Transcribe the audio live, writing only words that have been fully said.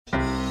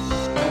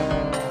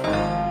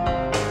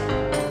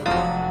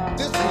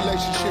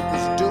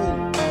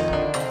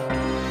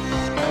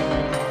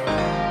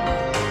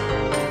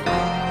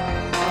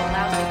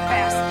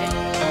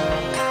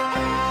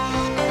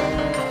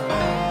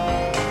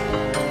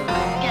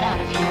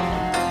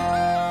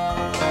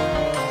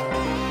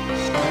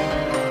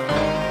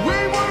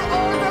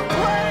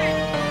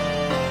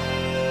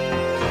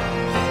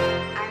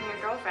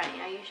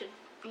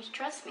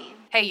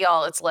Hey,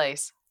 y'all, it's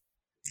Lace.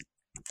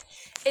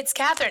 It's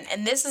Catherine,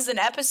 and this is an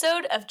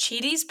episode of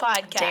Cheaties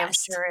Podcast. Damn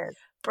sure is.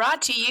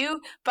 Brought to you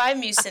by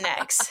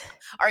Mucinex.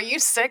 Are you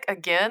sick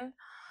again?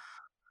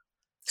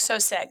 So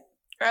sick.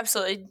 You're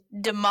absolutely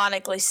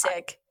demonically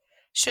sick.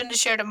 Shouldn't have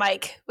shared a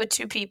mic with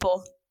two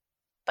people,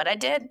 but I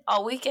did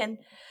all weekend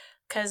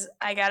because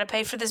I got to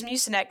pay for this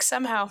Mucinex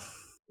somehow.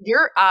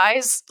 Your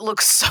eyes look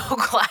so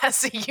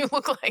glassy. You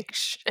look like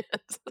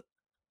shit.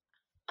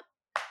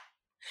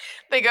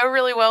 They go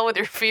really well with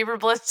your fever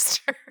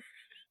blister.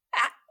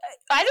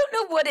 I don't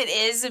know what it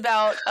is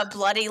about a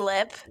bloody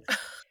lip,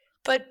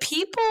 but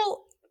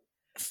people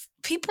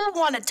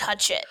want to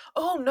touch it.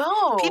 Oh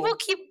no! People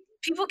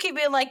keep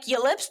being like,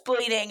 your lip's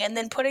bleeding, and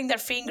then putting their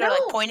finger like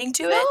pointing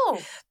to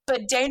it,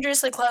 but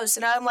dangerously close.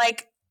 And I'm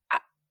like,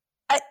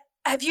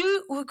 have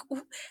you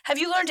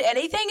learned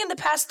anything in the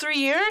past 3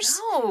 years?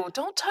 No,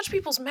 don't touch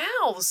people's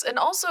mouths, and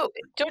also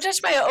don't touch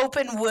my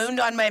open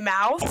wound on my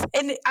mouth.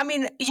 And I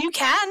mean, you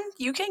can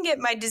get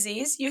my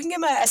disease. You can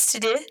get my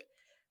mustard.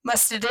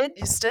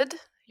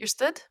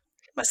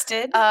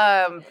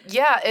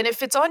 Yeah, and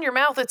if it's on your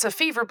mouth, it's a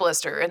fever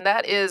blister, and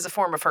that is a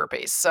form of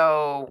herpes.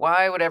 So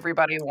why would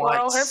everybody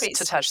want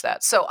to touch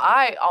that? So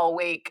I all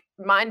week,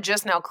 mine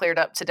just now cleared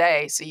up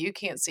today, so you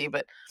can't see,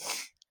 but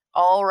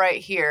all right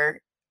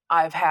here,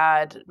 I've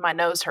had my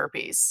nose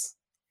herpes.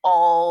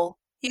 You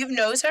have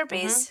nose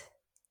herpes? Mm-hmm.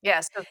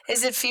 Yes.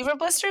 Is it fever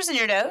blisters in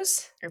your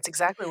nose? It's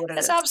exactly what it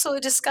is. That's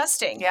absolutely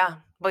disgusting. Yeah.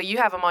 Well, you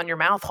have them on your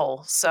mouth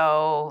hole,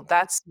 so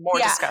that's more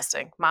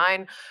disgusting.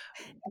 Mine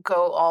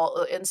go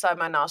all inside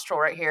my nostril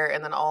right here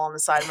and then all on the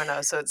side of my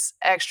nose, so it's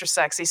extra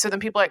sexy. So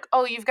then people are like,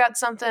 oh, you've got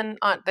something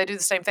on. They do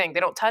the same thing. They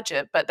don't touch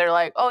it, but they're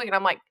like, oh,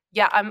 I'm like,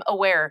 yeah, I'm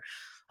aware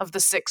of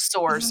the 6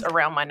 sores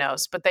around my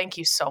nose, but thank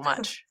you so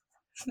much.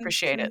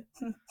 Appreciate it.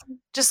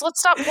 Just let's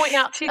stop pointing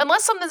out,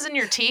 unless something's in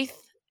your teeth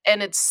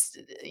and it's,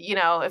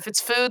 if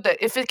it's food that,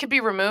 if it could be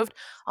removed,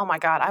 oh my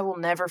God, I will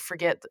never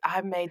forget.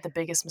 I made the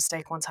biggest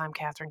mistake one time,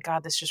 Catherine.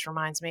 God, this just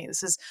reminds me.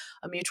 This is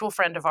a mutual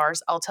friend of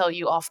ours. I'll tell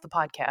you off the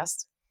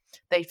podcast.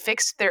 They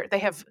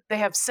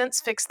have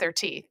since fixed their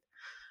teeth,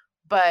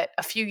 but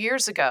a few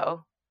years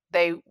ago,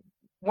 they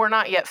were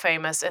not yet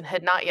famous and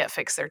had not yet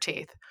fixed their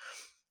teeth.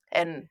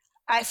 And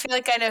I feel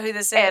like I know who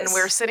this is. And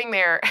we're sitting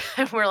there,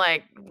 and we're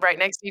like right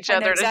next to each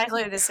other. I know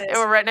exactly who this is. And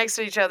we're right next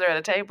to each other at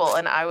a table,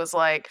 and I was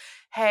like,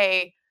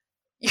 "Hey,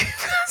 you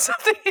got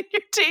something in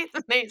your teeth?"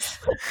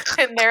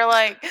 And they're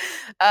like,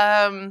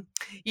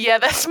 "Yeah,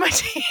 that's my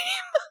teeth."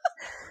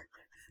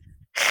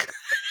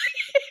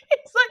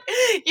 It's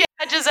like, "Yeah,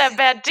 I just have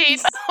bad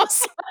teeth." I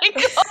was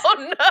like,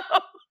 "Oh no."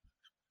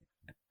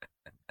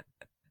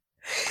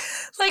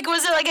 Like,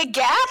 was it like a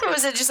gap or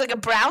was it just like a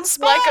brown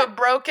spot? Like a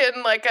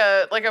broken, like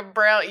a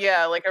brown,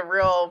 yeah, like a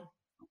real...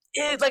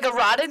 like a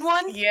rotted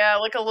one? Yeah,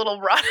 like a little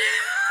rotted...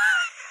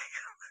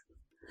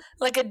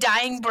 like a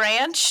dying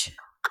branch?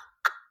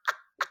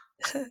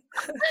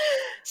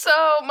 So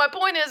my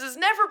point is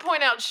never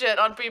point out shit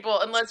on people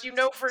unless you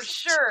know for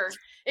sure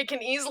it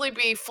can easily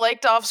be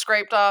flaked off,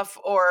 scraped off,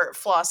 or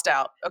flossed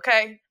out,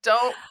 okay?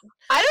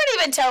 I don't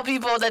even tell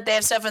people that they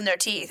have stuff in their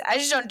teeth. I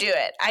just don't do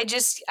it.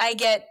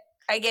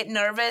 I get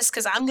nervous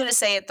because I'm gonna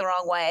say it the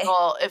wrong way.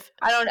 Well, if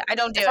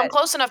I'm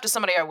close enough to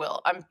somebody, I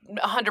will. I'm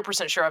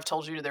 100% sure I've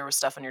told you there was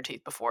stuff in your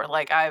teeth before.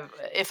 Like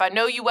if I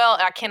know you well,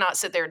 I cannot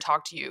sit there and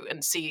talk to you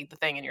and see the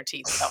thing in your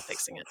teeth without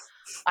fixing it.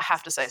 I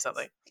have to say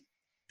something.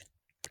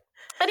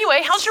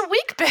 Anyway, how's your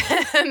week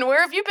been?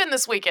 Where have you been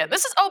this weekend?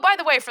 By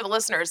the way, for the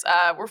listeners,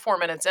 we're 4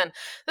 minutes in.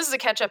 This is a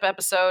catch-up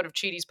episode of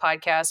Cheaties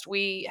Podcast.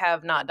 We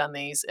have not done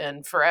these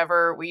in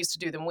forever. We used to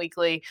do them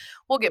weekly.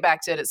 We'll get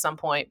back to it at some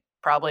point.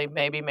 Probably,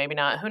 maybe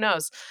not. Who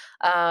knows?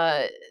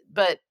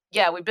 But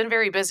yeah, we've been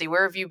very busy.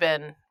 Where have you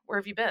been?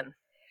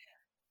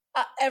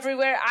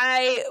 Everywhere.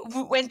 I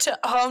went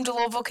home to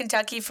Louisville,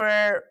 Kentucky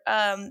for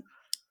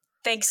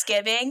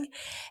Thanksgiving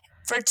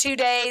for 2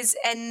 days,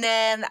 and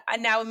then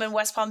now I'm in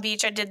West Palm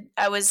Beach.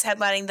 I was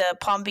headlining the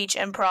Palm Beach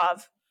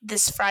Improv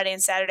this Friday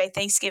and Saturday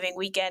Thanksgiving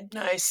weekend.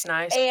 Nice.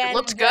 And, it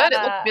looked good. It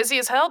looked busy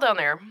as hell down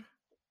there.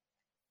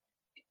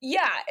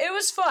 Yeah, it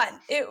was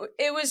fun.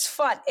 It was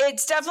fun.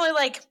 It's definitely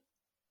like,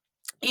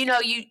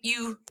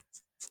 you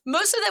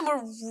most of them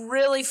were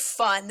really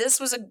fun. This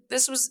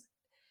was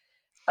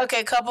okay,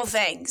 a couple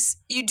things.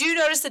 You do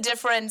notice the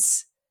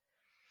difference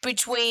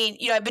between,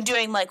 I've been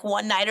doing like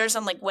one-nighters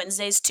on like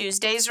Wednesdays,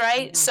 Tuesdays,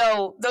 right? Mm-hmm.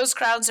 So those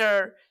crowds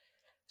they're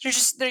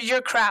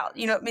your crowd.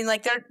 You know what I mean?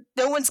 Like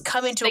no one's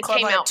coming to a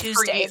club on a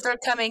Tuesday. If they're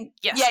coming,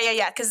 yes.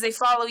 Yeah, because they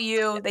follow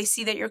you, they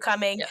see that you're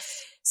coming.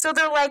 Yes. So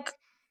they're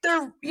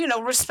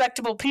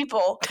respectable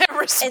people. They're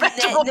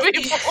respectable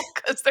people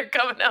because they're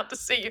coming out to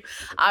see you.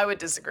 I would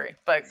disagree,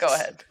 but go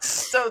ahead.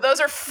 So those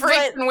are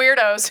freaking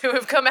weirdos who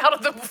have come out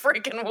of the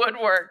freaking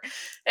woodwork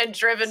and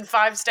driven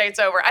 5 states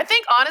over. I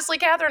think, honestly,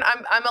 Catherine,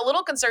 I'm a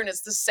little concerned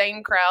it's the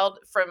same crowd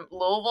from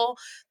Louisville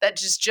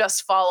that is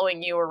just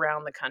following you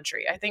around the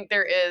country. I think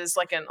there is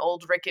like an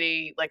old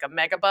rickety, like a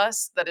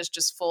megabus that is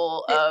just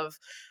full of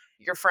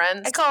your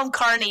friends. I call them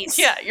carnies.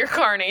 Yeah, your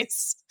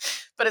carnies.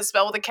 But it's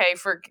spelled with a K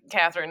for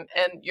Catherine.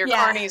 And your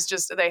carnies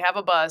they have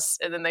a bus,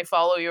 and then they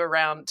follow you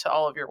around to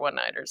all of your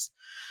one-nighters.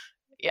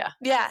 Yeah.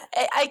 Yeah,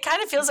 it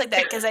kind of feels like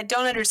that because I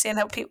don't understand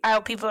how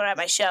people are at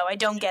my show. I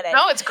don't get it.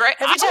 No, it's great.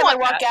 Every time I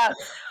walk out,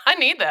 I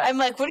need that. I'm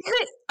like, what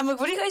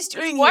are you guys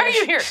doing Why here? are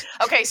you here?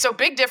 Okay, so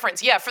big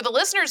difference. Yeah, for the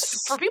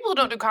listeners, for people who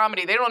don't do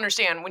comedy, they don't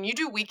understand. When you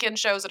do weekend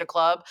shows at a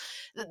club,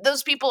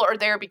 those people are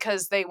there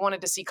because they wanted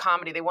to see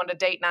comedy. They wanted a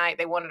date night.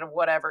 They wanted a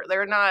whatever.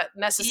 They're not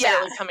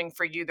necessarily coming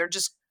for you. They're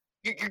just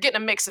you're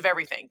getting a mix of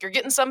everything. You're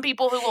getting some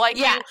people who like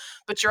you,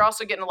 but you're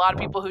also getting a lot of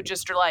people who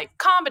just are like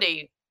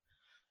comedy.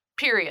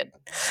 Period.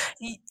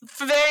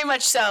 Very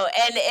much so,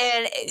 and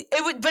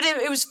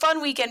it was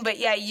fun weekend. But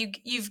yeah, you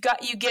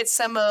get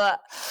some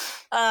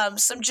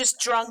just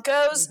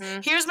drunkos.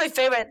 Mm-hmm. Here's my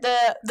favorite: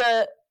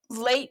 the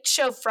late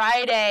show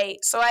Friday.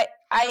 So I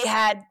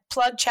had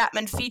Plug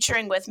Chapman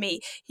featuring with me.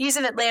 He's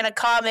an Atlanta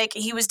comic.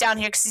 He was down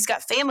here because he's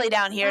got family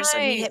down here. Nice. So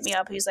he hit me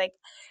up. He's like,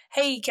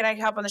 "Hey, can I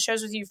hop on the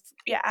shows with you?"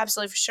 Yeah,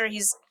 absolutely, for sure.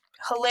 He's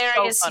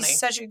hilarious. So he's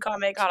such a good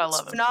comic. God, I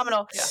love him.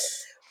 Phenomenal. Yeah.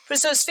 But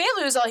so his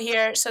family was all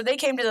here, so they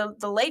came to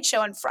the late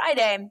show on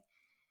Friday,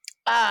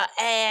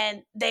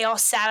 and they all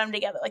sat them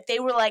together. Like they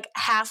were like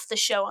half the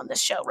show on this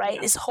show, right?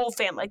 Yeah. His whole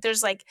family. Like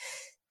there's like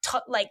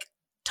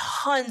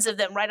tons of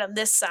them right on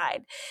this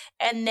side,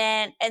 and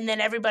then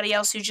everybody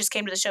else who just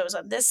came to the show was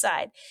on this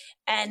side,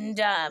 and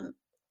I'm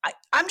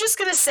just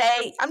gonna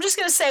say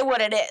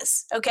what it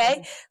is, okay?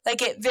 Mm-hmm.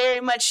 Like it very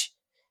much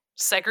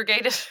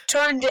segregated.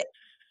 Turned it.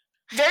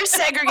 Very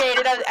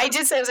segregated. I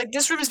did say, I was like,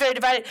 this room is very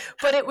divided,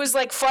 but it was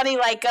like funny.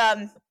 Like,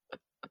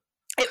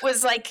 it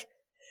was like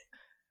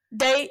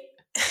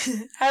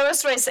how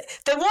else do I say?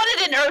 They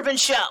wanted an urban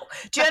show.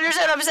 Do you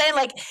understand what I'm saying?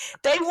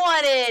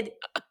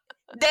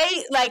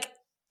 Like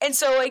and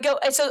so I go,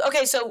 and so,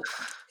 okay, so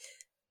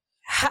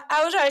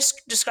how would I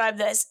describe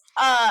this?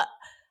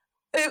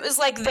 It was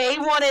like, they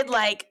wanted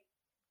like,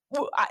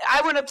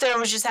 I went up there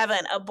and was just having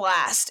a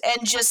blast,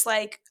 and just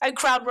like I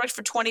crowd worked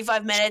for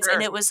 25 minutes,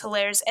 and it was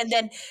hilarious. And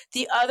then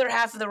the other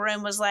half of the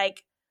room was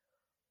like,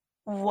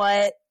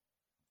 what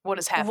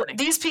is happening?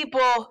 These people,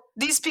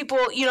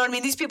 you know what I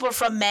mean? These people are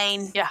from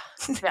Maine. Yeah.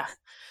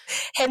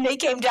 And they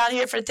came down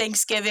here for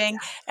Thanksgiving,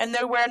 and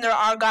they're wearing their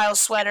Argyle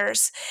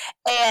sweaters,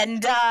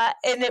 and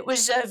it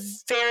was a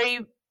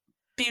very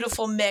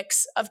beautiful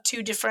mix of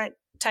two different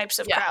types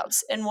of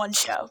crowds in one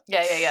show.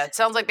 Yeah. It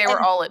sounds like they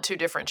were all at two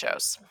different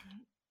shows.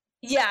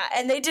 Yeah,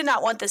 and they did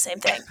not want the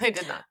same thing. They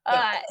did not.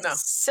 No.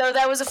 So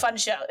that was a fun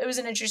show. It was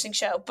an interesting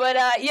show. But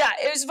yeah,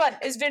 it was fun.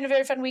 It's been a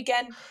very fun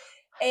weekend.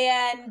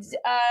 And,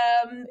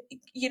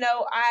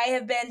 I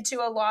have been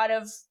to a lot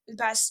of the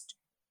past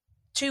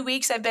 2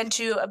 weeks. I've been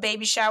to a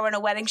baby shower and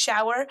a wedding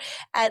shower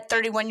at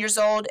 31 years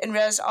old, and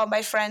realized all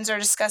my friends are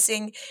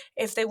discussing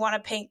if they want to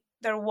paint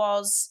their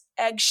walls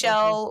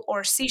eggshell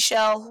or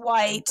seashell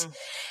white.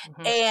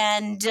 Mm-hmm.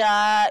 And,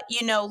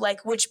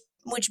 like which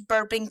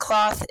burping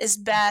cloth is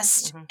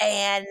best. Mm-hmm.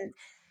 And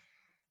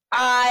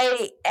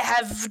I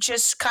have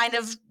just kind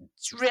of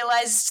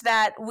realized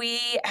that we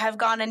have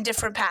gone in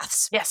different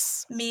paths.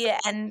 Yes. Me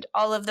and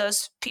all of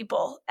those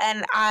people.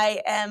 And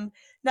I am,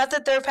 not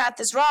that their path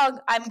is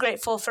wrong, I'm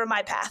grateful for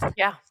my path.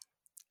 Yeah.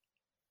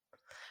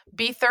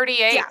 Be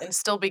 38 and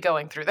still be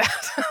going through that.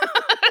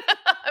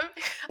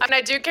 I mean,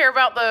 I do care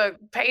about the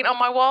paint on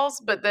my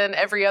walls, but then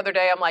every other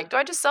day I'm like, do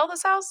I just sell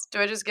this house? Do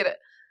I just get it?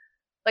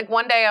 Like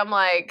one day I'm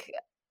like,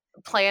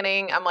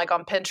 planning. I'm like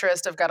on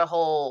Pinterest. I've got a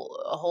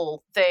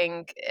whole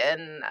thing,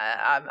 and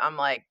I'm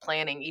like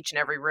planning each and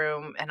every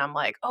room. And I'm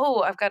like,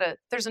 oh,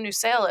 there's a new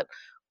sale at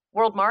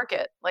World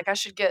Market. Like I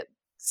should get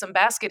some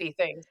baskety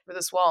things for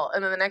this wall.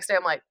 And then the next day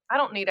I'm like, I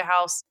don't need a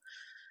house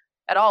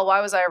at all.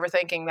 Why was I ever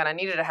thinking that I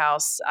needed a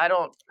house?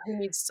 Who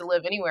needs to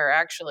live anywhere?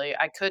 Actually,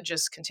 I could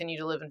just continue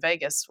to live in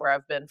Vegas where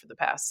I've been for the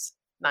past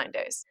 9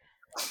 days.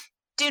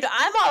 Dude,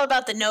 I'm all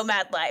about the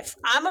nomad life.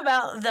 I'm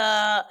about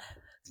the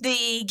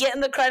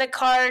getting the credit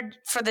card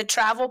for the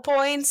travel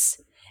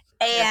points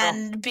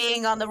and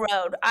being on the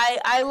road.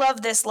 I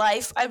love this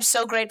life. I'm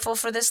so grateful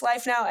for this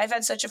life now. I've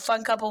had such a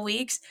fun couple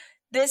weeks.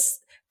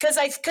 Because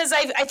I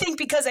think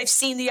because I've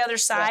seen the other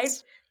side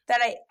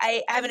that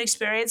I haven't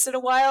experienced in a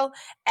while,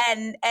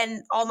 and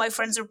all my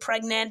friends are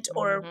pregnant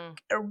or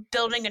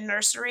building a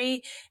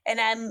nursery,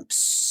 and I'm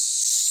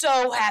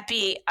so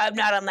happy I'm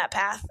not on that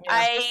path.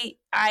 Yeah.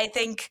 I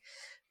think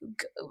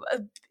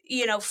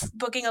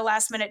booking a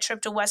last minute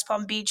trip to West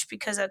Palm Beach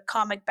because a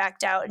comic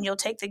backed out and you'll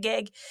take the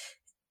gig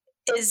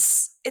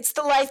it's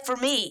the life for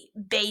me,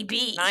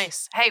 baby.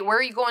 Nice. Hey, where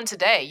are you going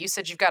today? You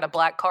said you've got a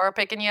black car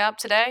picking you up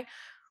today.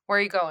 Where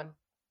are you going?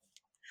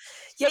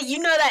 Yeah, you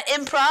know that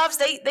improvs,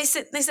 they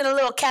send a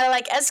little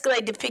Cadillac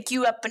Escalade to pick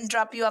you up and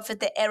drop you off at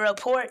the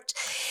airport.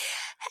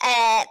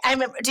 And I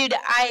remember, dude,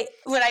 I've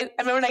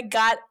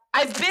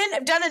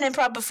done an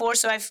improv before,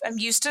 so I'm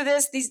used to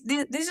this. These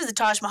are the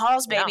Taj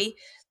Mahals, baby. Yeah.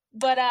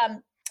 But I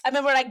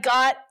remember when I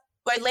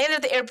landed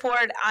at the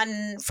airport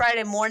on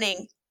Friday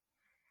morning,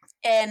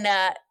 and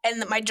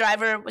my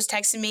driver was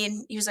texting me,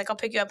 and he was like, "I'll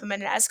pick you up. I'm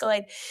in an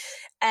Escalade."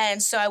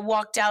 And so I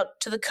walked out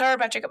to the curb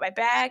after I got my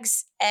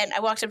bags, and I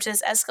walked up to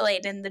this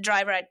Escalade, and the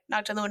driver, I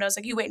knocked on the window. I was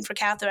like, "You waiting for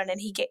Catherine?"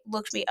 And he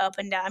looked me up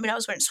and down. I mean, I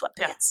was wearing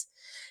Yeah. sweatpants,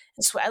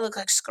 and I looked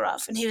like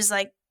scruff. And he was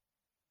like,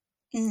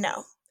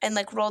 "No," and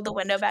like rolled the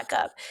window back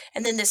up.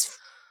 And then this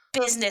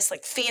business,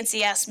 like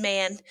fancy ass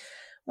man,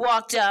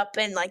 walked up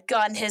and like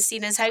got in his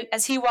seat.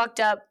 As he walked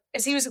up,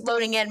 as he was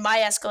loading in, my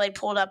Escalade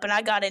pulled up and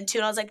I got in too.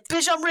 And I was like,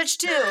 "Bitch, I'm rich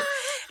too."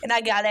 And I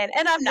got in,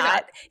 and I'm You're not.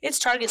 not. It's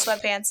Target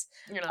sweatpants.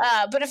 You're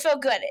not. But it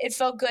felt good. It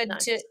felt good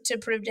Nice. to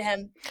prove to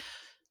him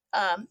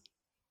um,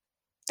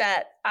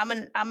 that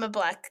I'm a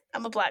black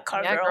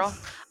car Yeah, girl. girl.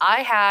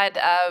 I had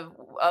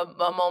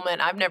a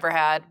moment I've never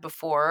had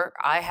before.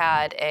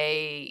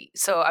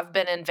 So I've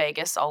been in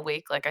Vegas all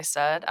week. Like I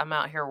said, I'm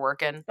out here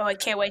working. Oh, I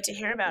can't wait to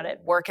hear about it.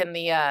 Working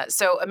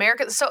so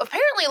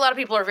apparently a lot of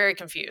people are very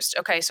confused.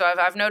 Okay, so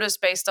I've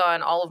noticed based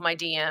on all of my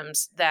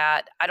DMs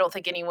that I don't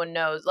think anyone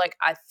knows. Like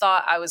I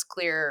thought I was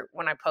clear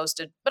when I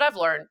posted, but I've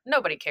learned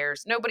nobody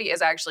cares. Nobody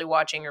is actually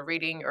watching or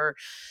reading or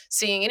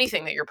seeing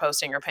anything that you're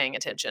posting or paying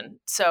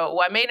attention.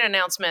 So I made an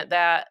announcement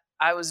that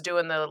I was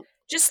doing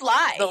Just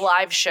lie. the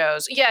live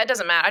shows. Yeah, it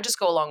doesn't matter. I just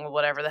go along with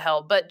whatever the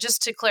hell. But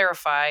just to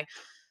clarify,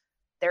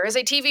 there is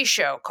a TV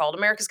show called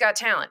America's Got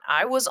Talent.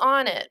 I was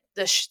on it.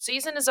 The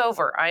season is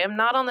over. I am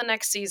not on the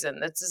next season.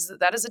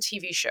 That is a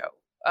TV show.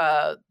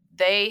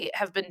 They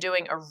have been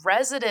doing a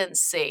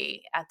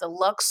residency at the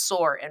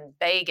Luxor in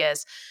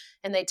Vegas,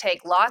 and they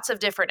take lots of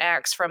different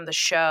acts from the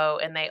show,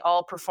 and they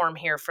all perform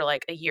here for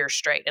like a year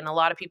straight. And a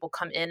lot of people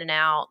come in and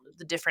out.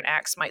 The different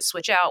acts might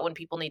switch out when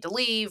people need to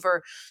leave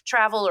or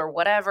travel or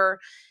whatever.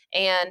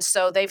 And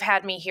so they've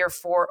had me here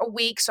for a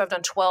week. So I've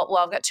done 12.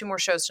 Well, I've got 2 more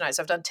shows tonight.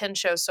 So I've done 10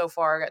 shows so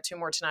far. I got 2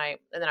 more tonight.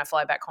 And then I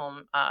fly back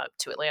home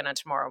to Atlanta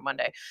tomorrow,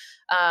 Monday.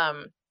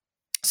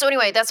 So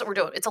anyway, that's what we're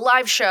doing. It's a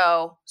live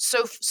show.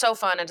 So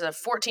fun. It's a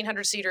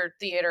 1,400 seater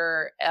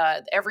theater.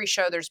 Every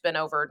show there's been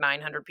over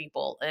 900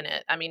 people in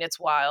it. I mean, it's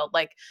wild.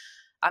 Like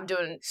I'm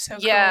doing, So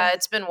yeah,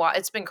 cool.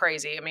 it's been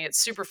crazy. I mean, it's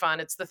super fun.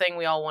 It's the thing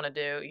we all want to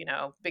do,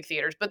 big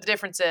theaters. But the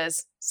difference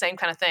is same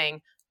kind of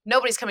thing.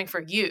 Nobody's coming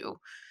for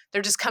you.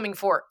 They're just coming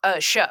for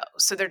a show.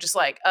 So they're just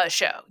like a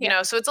show,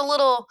 Yeah. So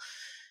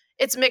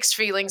it's mixed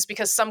feelings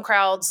because some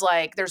crowds,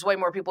 like there's way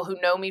more people who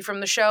know me from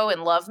the show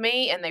and love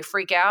me and they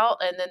freak out.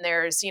 And then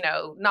there's,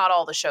 not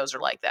all the shows are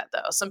like that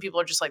though. Some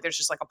people are just like, there's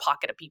just like a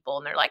pocket of people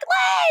and they're like,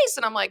 Lace!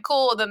 And I'm like,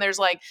 cool. And then there's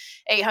like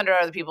 800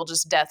 other people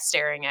just death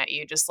staring at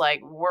you. Just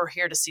like, we're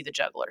here to see the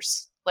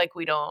jugglers. Like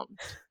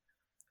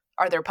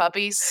are there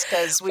puppies?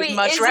 Because we'd Wait,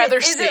 much rather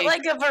is see. it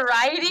like a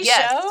variety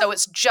Yes, show? so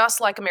it's just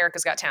like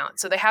America's Got Talent.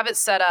 So they have it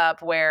set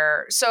up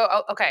where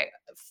okay,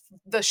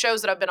 the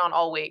shows that I've been on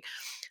all week.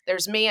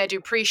 There's me, I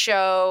do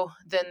pre-show,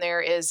 then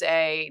there's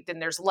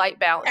light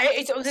balance.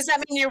 So does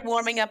that mean you're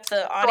warming up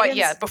the audience? Right,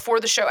 yeah,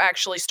 before the show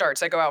actually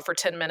starts, I go out for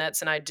 10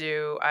 minutes and I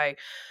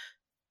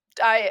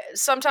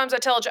sometimes I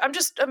tell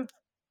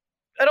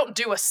I don't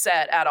do a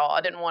set at all.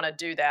 I didn't want to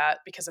do that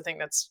because I think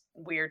that's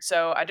weird.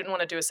 So I didn't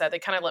want to do a set. They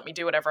kind of let me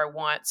do whatever I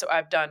want. So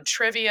I've done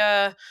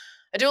trivia.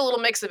 I do a little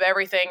mix of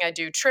everything. I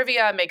do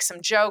trivia, I make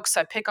some jokes,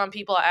 I pick on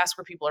people, I ask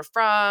where people are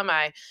from.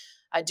 I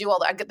do all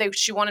that.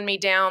 She wanted me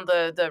down.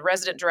 The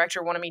resident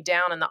director wanted me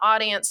down in the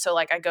audience. So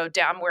like I go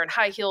down, I'm wearing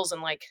high heels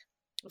and like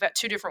we've got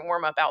 2 different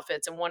warm up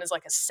outfits, and one is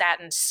like a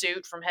satin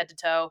suit from head to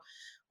toe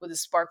with a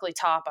sparkly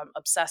top I'm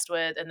obsessed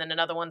with, and then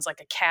another one's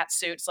like a cat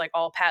suit. It's like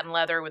all patent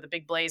leather with a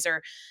big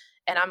blazer,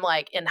 and I'm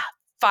like in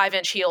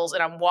 5-inch heels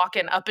and I'm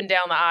walking up and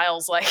down the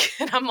aisles like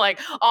and I'm like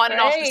on and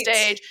off the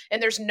stage,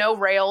 and there's no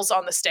rails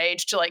on the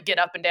stage to like get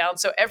up and down.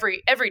 So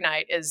every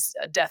night is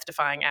a death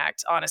defying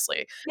act,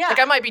 honestly. Yeah. Like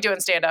I might be doing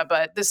stand up,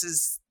 but this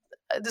is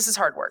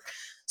hard work.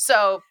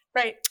 So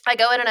right. I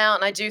go in and out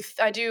and I do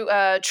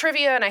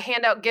trivia and I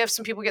hand out gifts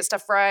and people get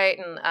stuff right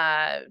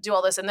and do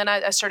all this. And then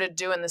I started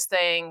doing this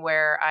thing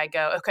where I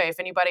go, okay, if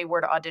anybody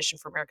were to audition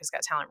for America's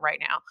Got Talent right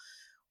now,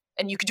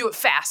 and you could do it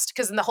fast,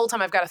 because then the whole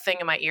time I've got a thing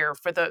in my ear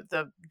for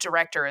the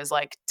director is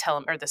like, tell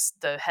him, or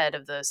the head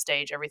of the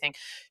stage, everything.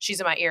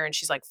 She's in my ear and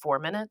she's like 4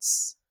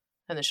 minutes,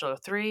 and then she'll go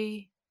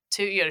 3,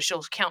 2,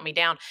 she'll count me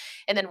down.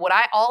 And then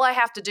all I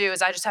have to do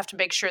is I just have to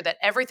make sure that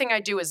everything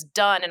I do is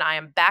done and I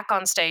am back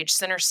on stage,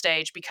 center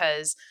stage,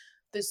 because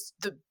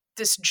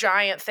this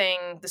giant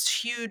thing, this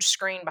huge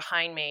screen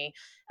behind me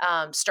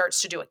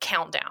starts to do a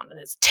countdown, and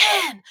it's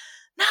 10,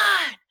 9,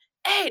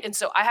 8. And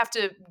so I have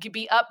to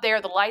be up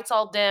there, the lights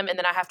all dim, and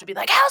then I have to be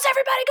like, how's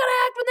everybody gonna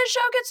act when this show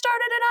gets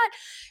started tonight?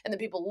 And then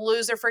people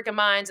lose their freaking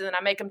minds, and then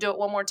I make them do it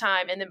one more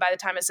time, and then by the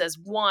time it says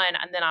 1,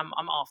 and then I'm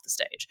off the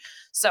stage.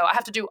 So I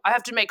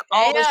have to make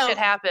all this shit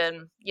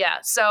happen. Yeah.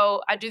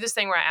 So I do this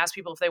thing where I ask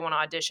people if they want to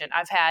audition.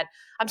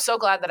 I'm so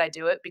glad that I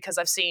do it, because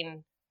I've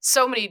seen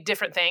so many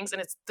different things,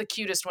 and it's the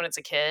cutest when it's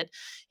a kid,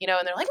 and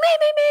they're like,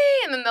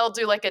 me, and then they'll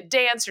do like a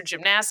dance or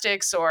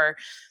gymnastics or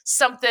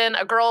something.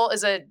 A girl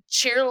is a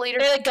cheerleader.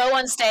 They like go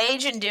on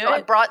stage and do it?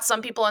 I brought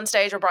some people on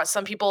stage, or brought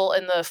some people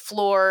in the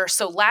floor.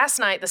 So last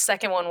night, the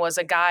second one was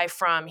a guy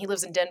he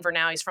lives in Denver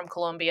now. He's from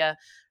Colombia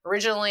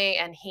originally,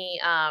 and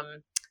he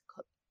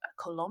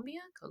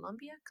Colombia.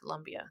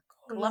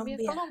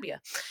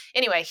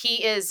 Anyway,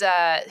 he's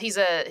a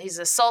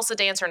salsa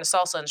dancer and a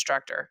salsa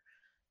instructor.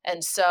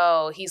 And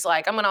so he's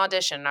like, I'm going to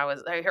audition. I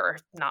was or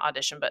not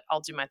audition, but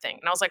I'll do my thing.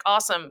 And I was like,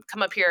 awesome,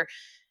 come up here.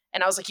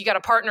 And I was like, you got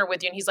a partner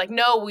with you? And he's like,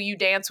 no, will you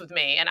dance with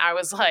me? And I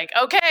was like,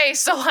 okay.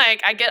 So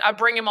like I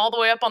bring him all the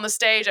way up on the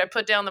stage. I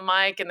put down the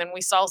mic and then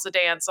we salsa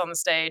dance on the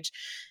stage.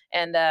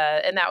 And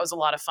that was a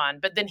lot of fun.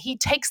 But then he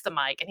takes the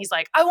mic and he's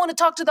like, I want to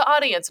talk to the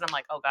audience. And I'm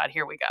like, oh God,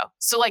 here we go.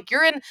 So like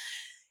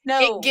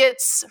it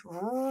gets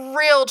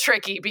real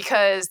tricky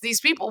because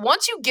these people,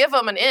 once you give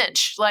them an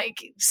inch,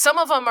 like some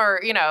of them are,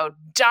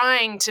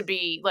 dying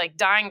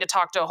to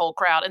talk to a whole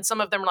crowd. And some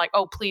of them are like,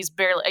 oh, please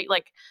barely,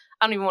 like,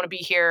 I don't even want to be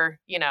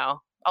here.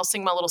 I'll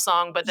sing my little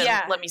song, but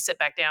then let me sit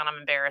back down. I'm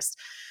embarrassed.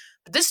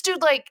 But this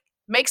dude like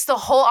makes the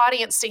whole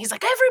audience sing. He's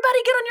like,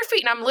 everybody get on your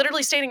feet. And I'm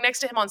literally standing next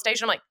to him on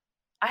stage. And I'm like,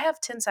 I have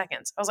 10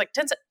 seconds. I was like,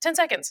 10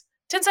 seconds,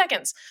 10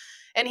 seconds.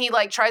 And he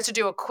like tries to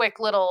do a quick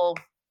little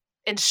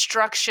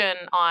instruction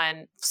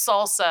on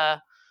salsa.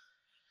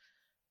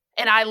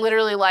 And I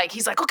literally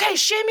he's like, okay,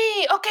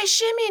 shimmy,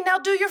 now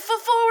do your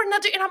foot forward.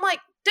 And I'm like,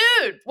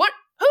 dude, what,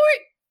 who are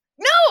you?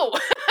 No.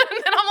 And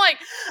then I'm like,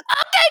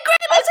 okay,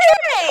 great, let's hear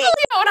it.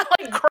 And I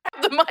like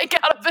grab the mic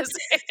out of his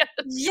hand.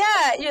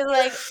 Yeah, you're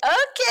like,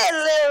 okay,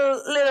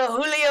 little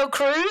Julio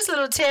Cruz,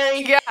 little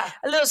Terry, a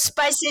little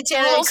spicy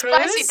Terry Cruz.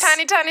 Spicy,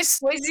 tiny is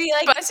he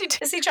like, spicy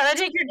is he trying to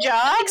take your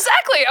job?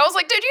 Exactly. I was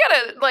like, dude, you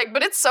gotta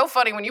but it's so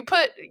funny when you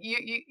put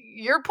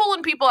you're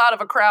pulling people out of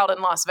a crowd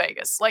in Las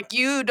Vegas. Like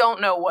you don't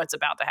know what's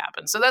about to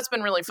happen. So that's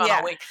been really fun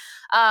all week.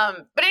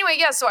 But anyway,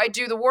 so I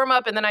do the warm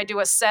up and then I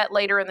do a set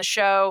later in the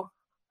show.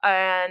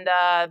 And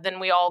then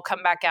we all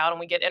come back out and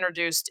we get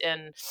introduced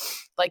in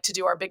to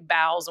do our big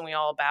bows and we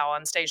all bow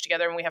on stage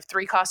together. And we have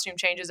 3 costume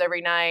changes every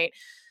night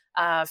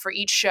for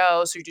each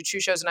show. So we do 2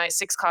 shows a night,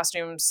 6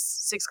 costume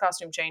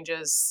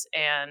changes.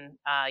 And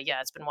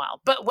it's been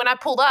wild. But when I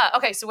pulled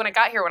up, so when I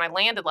got here, when I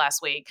landed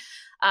last week,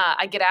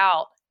 I get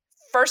out.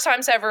 First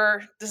times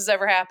ever this has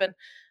ever happened.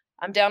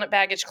 I'm down at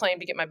baggage claim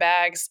to get my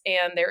bags.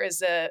 And there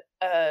is a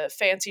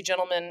fancy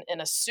gentleman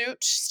in a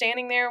suit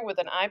standing there with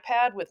an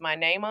iPad with my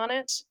name on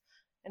it.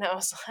 And I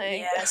was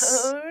like,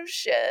 oh,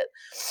 shit.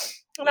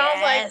 And I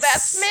was like,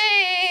 that's me.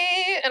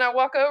 And I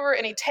walk over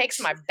and he takes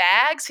my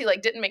bags. He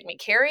didn't make me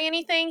carry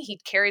anything. He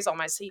carries all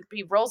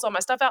he rolls all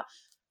my stuff out.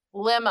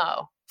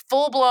 Limo,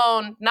 full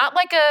blown, not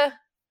like a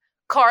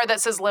car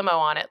that says limo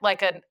on it,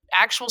 like an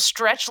actual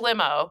stretch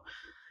limo.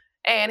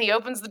 And he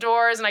opens the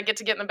doors and I get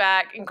in the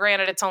back. And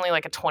granted, it's only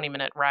like a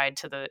 20-minute ride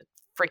to the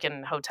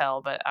freaking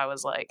hotel. But I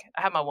was like,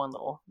 I had my one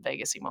little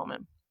Vegas-y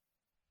moment.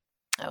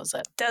 That was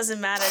it.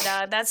 Doesn't matter,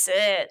 dog. That's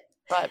it.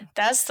 But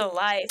that's the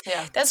life.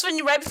 Yeah. That's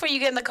when right before you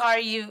get in the car,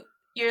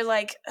 you're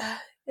like,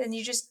 and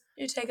you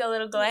take a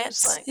little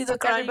glance. You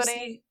look around,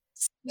 everybody.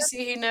 You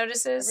see who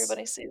notices.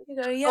 Everybody sees.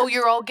 You go, yeah. Oh,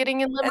 you're all getting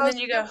in limos? And then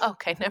you go,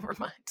 okay, never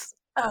mind.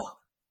 Oh,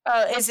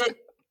 is it?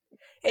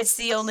 It's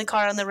the only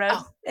car on the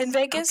road in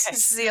Vegas. Okay.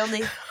 This is the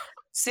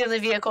only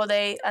vehicle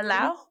they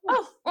allow.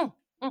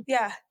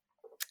 Yeah.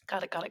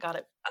 Got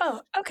it.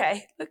 Oh,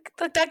 okay. Look,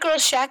 that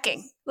girl's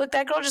shacking. Look,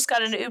 that girl just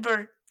got an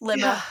Uber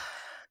limo.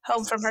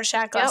 Home from her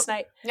shack last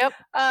night. Yep.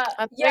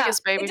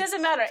 Vegas, baby. It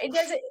doesn't matter.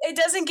 It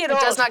doesn't get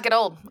old. It does not get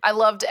old. I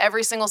loved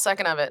every single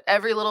second of it.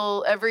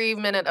 Every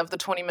minute of the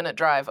 20-minute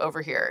drive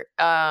over here.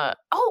 I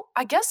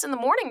guess in the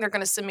morning they're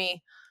going to send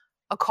me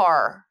a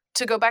car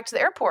to go back to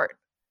the airport.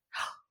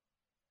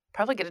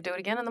 Probably get to do it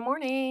again in the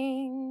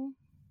morning.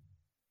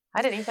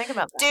 I didn't even think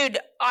about that. Dude,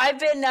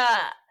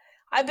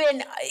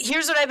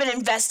 here's what I've been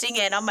investing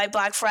in on my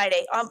Black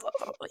Friday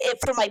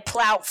for my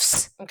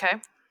ploufs. Okay.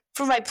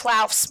 For my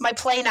ploufs, my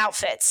plane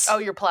outfits. Oh,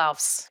 your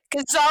ploufs.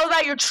 Because it's all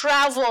about your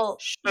travel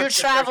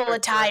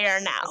attire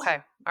now. Okay,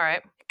 all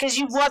right. Because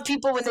you want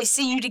people, when they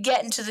see you to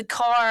get into the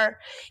car,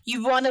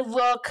 you don't want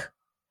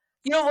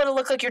to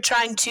look like you're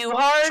trying too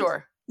hard.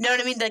 Sure. You know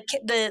what I mean?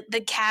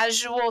 The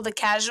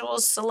casual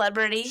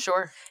celebrity.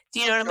 Sure. Do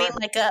you know what I mean?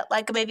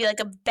 Maybe a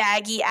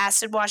baggy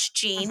acid wash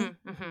jean.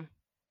 Mm-hmm.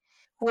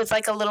 With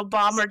a little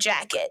bomber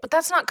jacket. But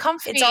that's not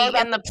comfy. It's all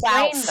about in the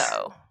plane,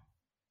 though.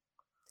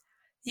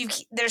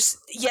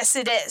 Yes,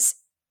 it is.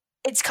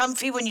 It's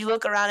comfy when you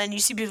look around and you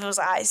see people's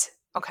eyes.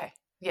 Okay.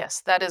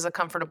 Yes, that is a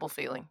comfortable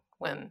feeling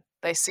when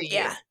they see you.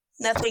 Yeah,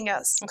 nothing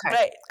else. Okay,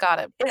 right. Got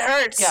it. It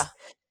hurts. Yeah.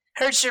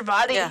 Hurts your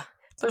body,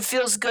 but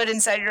feels good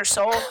inside your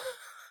soul.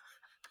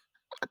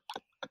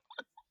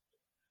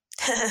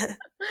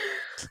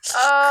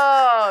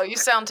 Oh, you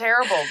sound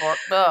terrible.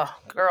 Oh,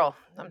 girl.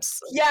 I'm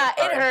so sorry.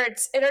 It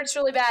hurts. It hurts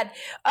really bad.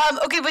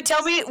 Okay, but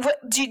tell me,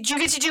 do you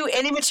get to do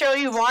any material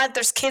you want?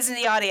 There's kids in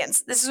the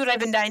audience. This is what I've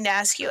been dying to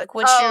ask you.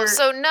 What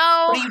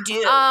do you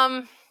do?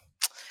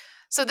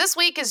 So this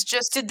week is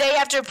just... Did they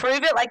have to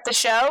approve it like the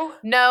show?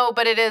 No,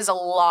 but it is a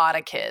lot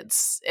of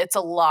kids. It's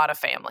a lot of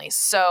families.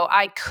 So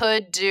I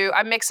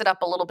mix it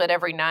up a little bit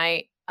every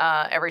night.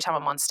 Every time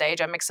I'm on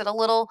stage, I mix it a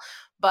little.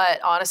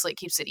 But honestly, it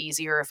keeps it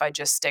easier if I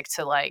just stick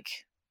to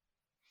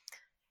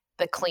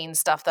the clean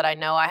stuff that I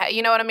know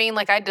you know what I mean?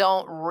 Like, I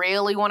don't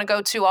really wanna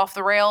go too off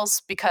the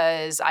rails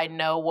because I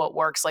know what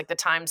works. Like, the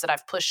times that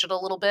I've pushed it a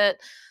little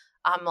bit,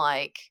 I'm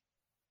like,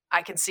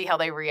 I can see how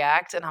they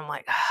react, and I'm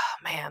like,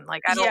 "Oh, man,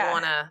 like, I don't Yeah.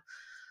 wanna."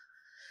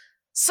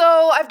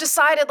 So, I've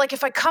decided, like,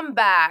 if I come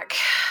back,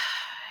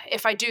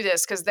 if I do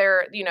this, because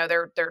they're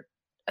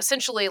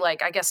essentially,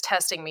 like, I guess,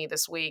 testing me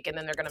this week, and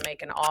then they're gonna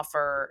make an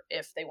offer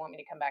if they want me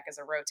to come back as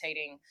a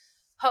rotating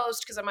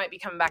host, because I might be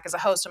coming back as a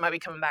host, I might be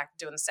coming back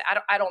doing the same.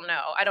 I don't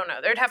know.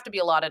 There'd have to be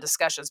a lot of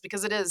discussions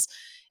because it is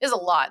a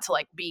lot to,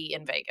 like, be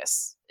in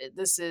Vegas.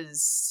 This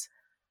is,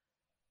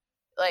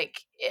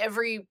 like,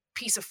 every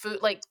piece of food,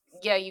 like,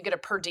 yeah, you get a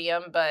per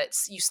diem, but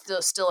you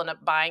still end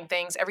up buying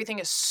things. Everything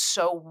is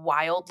so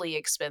wildly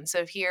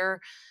expensive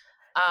here.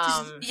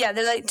 Um Yeah,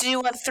 they're like, "Do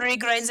you want 3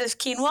 grains of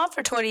quinoa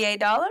for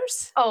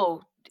 $28?"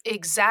 Oh,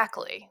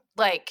 exactly.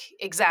 Like,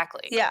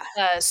 exactly. Yeah.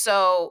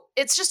 So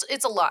it's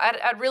a lot.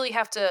 I'd really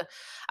have to.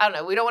 I don't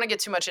know. We don't want to get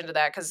too much into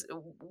that because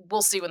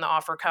we'll see when the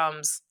offer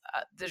comes.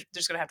 There's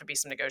going to have to be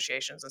some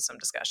negotiations and some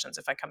discussions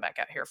if I come back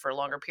out here for a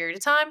longer period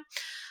of time.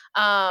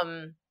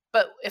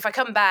 But if I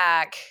come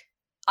back,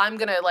 I'm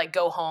gonna, like,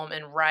 go home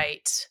and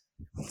write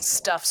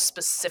stuff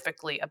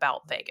specifically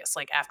about Vegas,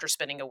 like, after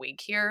spending a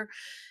week here,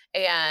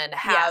 and Yeah.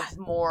 have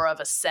more of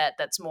a set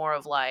that's more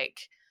of,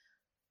 like,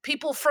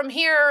 people from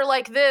here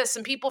like this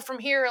and people from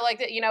here like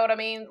that. You know what I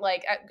mean?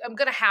 Like, I'm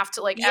gonna have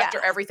to, like, Yeah. after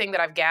everything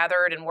that I've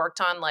gathered and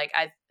worked on, like,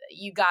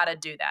 you got to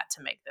do that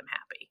to make them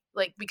happy.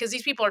 Like, because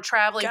these people are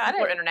traveling, Got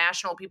people are it.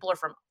 international, people are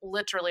from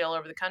literally all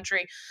over the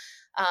country.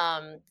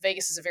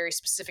 Vegas is a very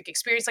specific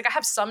experience. Like, I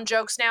have some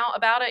jokes now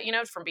about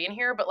it, from being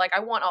here, but, like, I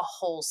want a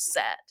whole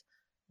set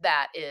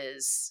that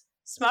is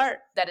Smart.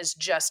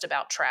 just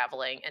about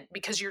traveling, and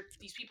because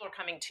these people are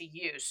coming to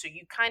you, so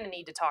you kind of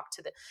need to talk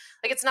to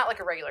like, it's not like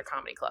a regular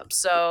comedy club.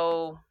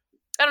 So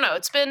I don't know,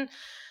 it's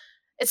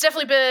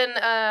definitely been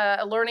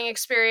a learning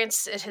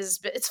experience.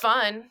 It's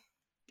fun,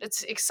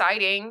 it's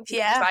exciting,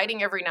 Yeah.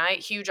 every night,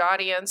 huge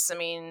audience. I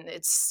mean,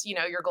 it's,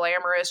 you're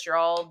glamorous, you're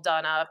all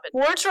done up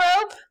and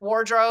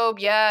Wardrobe?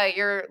 yeah,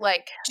 you're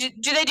like, Do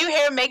they do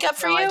hair and makeup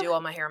for no, I you? do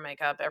all my hair and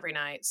makeup every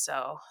night.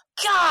 So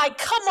God,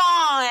 come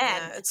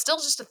yeah, on! it's still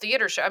just a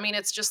theater show. I mean,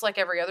 it's just like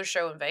every other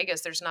show in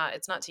Vegas. It's not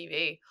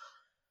TV.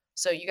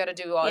 So you got to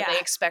do all, and Yeah. they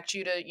expect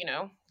you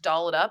to,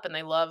 doll it up, and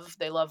they love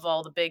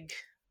all the big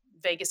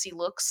Vegasy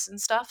looks and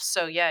stuff.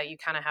 So yeah, you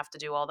kind of have to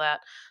do all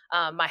that.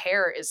 My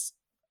hair is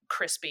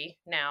crispy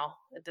now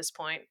at this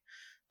point,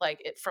 like,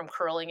 from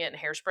curling it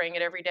and hairspraying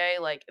it every day.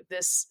 Like,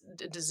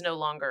 that is no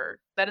longer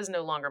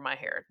my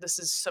hair. This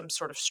is some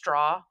sort of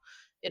straw.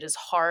 It is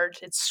hard.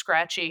 It's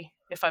scratchy.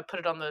 If I put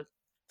it on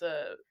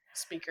the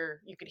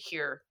speaker, you could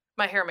hear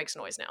my hair makes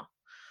noise now.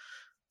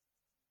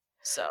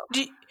 So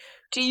Do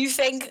do you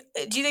think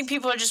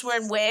people are just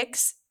wearing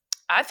wigs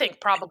I think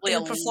probably a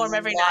who perform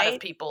every lot of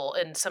night? people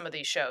in some of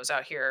these shows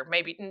out here.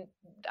 Maybe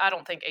I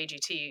don't think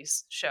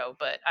AGT's show,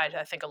 but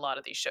I think a lot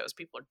of these shows,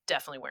 people are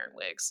definitely wearing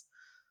wigs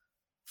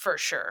for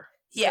sure.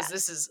 Yeah. Because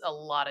this is a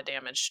lot of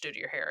damage to do to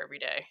your hair every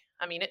day.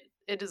 I mean,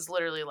 it is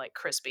literally, like,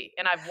 crispy,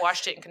 and I've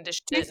washed it and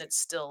conditioned Do it, you and it's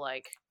still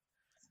like,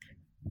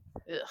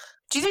 ugh.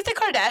 do you think the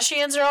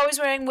Kardashians are always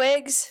wearing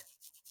wigs?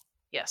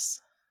 Yes,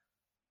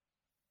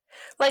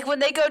 Like when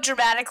they go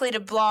dramatically to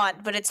blonde,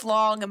 but it's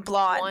long and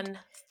blonde.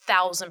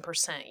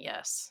 1000%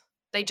 yes.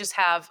 They just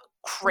have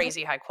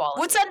crazy high quality.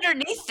 What's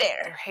underneath Their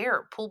there?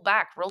 hair pulled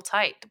back real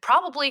tight.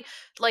 Probably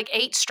like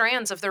 8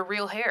 strands of their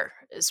real hair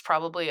is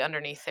probably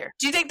underneath there.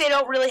 Do you think they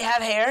don't really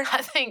have hair?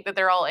 I think that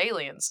they're all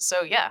aliens.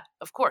 So yeah,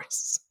 of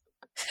course.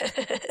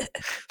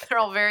 They're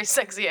all very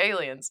sexy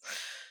aliens.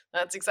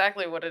 That's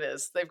exactly what it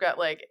is.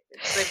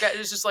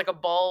 It's just like a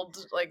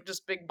bald, like,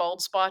 just big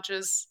bald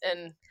spotches.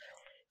 And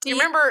Do do you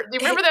remember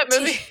that do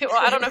movie? Well,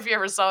 I don't know if you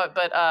ever saw it,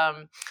 but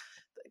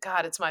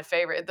God, it's my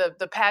favorite.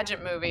 The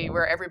pageant movie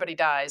where everybody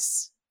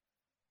dies.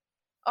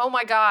 Oh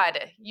my God,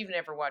 you've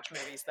never watched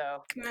movies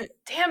though.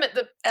 Damn it,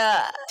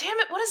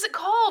 what is it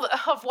called?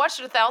 Oh, I've watched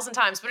it 1,000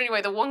 times. But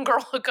anyway, the one girl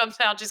who comes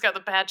out, she's got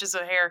the patches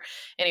of hair.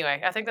 Anyway,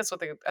 I think that's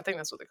what the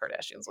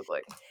Kardashians look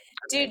like.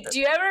 do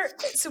you ever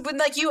when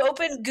like you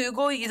open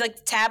Google, you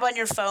like tab on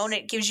your phone,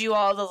 it gives you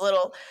all the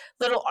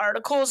little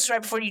articles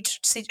right before you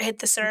hit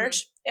the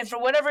search. And for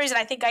whatever reason,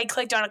 I think I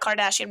clicked on a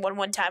Kardashian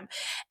one time,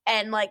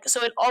 and like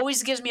so it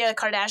always gives me a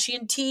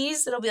Kardashian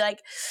tease. It'll be like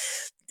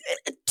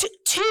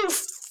two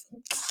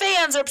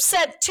fans are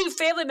upset. 2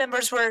 family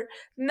members were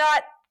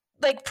not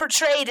like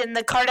portrayed in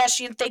the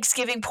Kardashian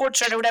Thanksgiving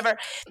portrait or whatever.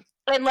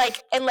 And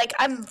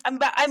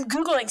I'm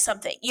googling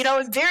something.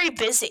 I'm very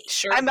busy.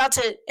 Sure. I'm about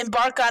to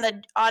embark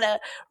on a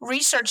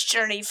research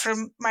journey for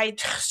my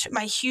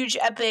huge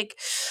epic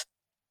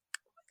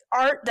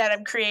art that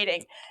I'm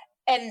creating.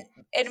 And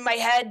in my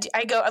head,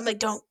 I'm like,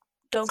 don't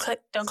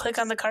click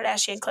on the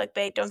Kardashian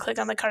clickbait. Don't click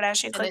on the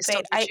Kardashian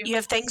clickbait. You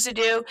have things to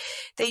do.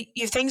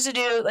 You have things to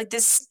do. Like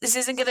this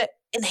isn't gonna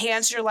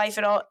enhance your life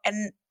at all.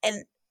 And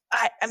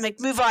I'm like,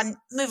 move on,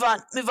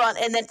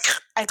 and then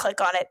I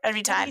click on it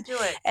every time, do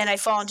it? and I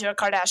fall into a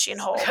Kardashian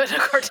hole. Do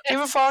You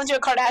ever fall into a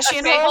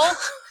Kardashian hole?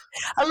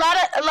 A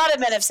lot of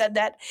men have said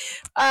that.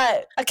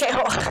 Okay,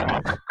 hold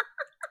on.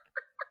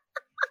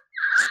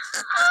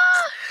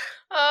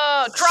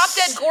 Oh, Drop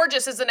Dead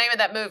Gorgeous is the name of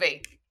that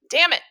movie.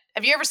 Damn it.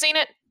 Have you ever seen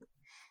it?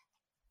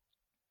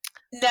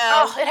 No,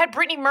 Oh, it had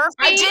Brittany I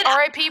Murphy, did.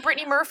 R.I.P.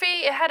 Brittany Murphy.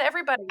 It had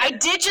everybody I in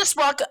it. did just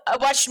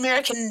watch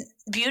American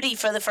Beauty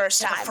for the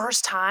first For the time.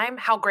 first time?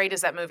 How great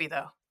is that movie,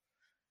 though?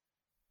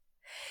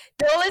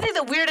 The only thing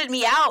that weirded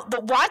me out,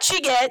 but watching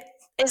it,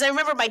 is I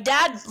remember my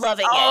dad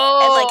loving it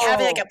and like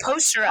having like a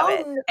poster of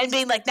it Oh, and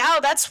being like, "No,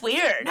 that's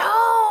weird. no.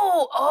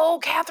 Oh,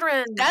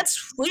 Catherine.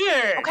 That's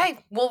weird."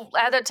 Okay, we'll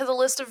add that to the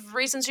list of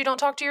reasons you don't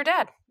talk to your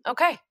dad.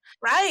 Okay.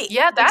 Right.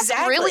 Yeah, that's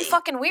really Exactly.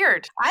 fucking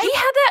weird. I He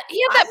had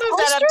I that moved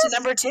that poster? up to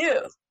number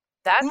 2.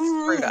 That's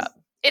screwed Mhm. up.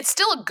 It's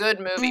still a good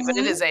movie, but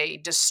it Mhm. is a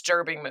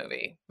disturbing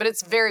movie. But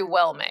it's very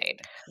well made.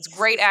 It's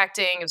great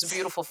acting. It's a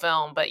beautiful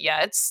film. But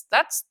yeah,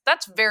 that's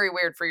very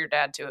weird for your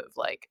dad to have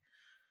like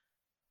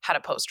had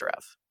a poster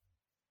of.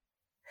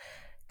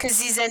 Cuz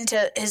he's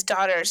into his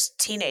daughter's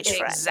teenage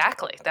friend.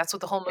 Exactly. That's what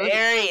the whole movie.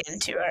 Very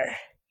into her.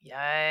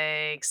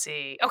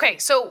 Yikesy. Okay,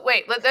 so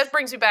wait, that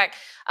brings me back.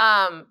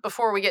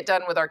 Before we get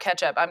done with our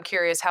catch up, I'm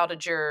curious,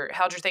 how'd your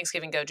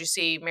Thanksgiving go? Did you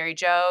see Mary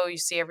Jo? You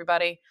see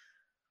everybody?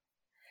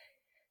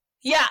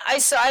 Yeah,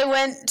 I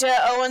went to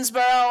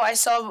Owensboro. I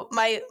saw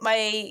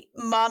my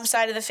mom's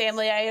side of the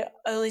family. I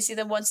only see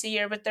them once a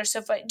year, but they're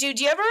so fun. Dude,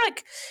 do you ever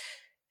like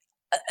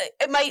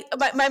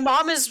my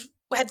mom is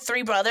had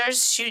 3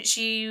 brothers.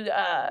 She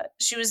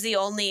was the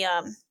only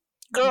Mhm.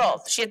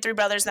 girl. She had 3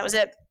 brothers and that was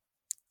it.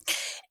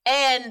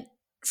 And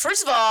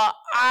first of all,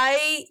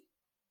 I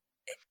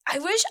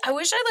wish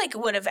I like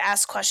would have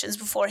asked questions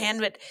beforehand,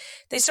 but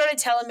they started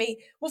telling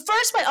me, well,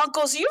 first my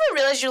uncles, you ever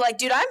realize you're like,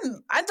 dude,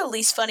 I'm the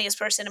least funniest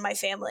person in my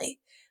family.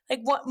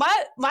 Like what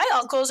my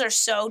uncles are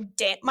so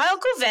damn my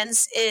Uncle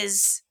Vince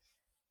is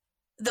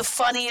the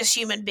funniest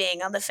human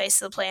being on the face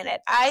of the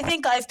planet. I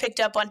think I've picked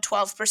up on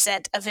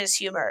 12% of his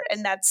humor,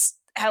 and that's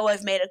how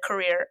I've made a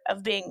career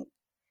of being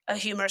a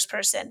humorous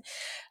person.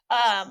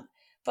 Um,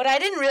 but I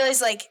didn't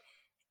realize like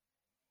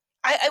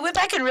I went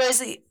back and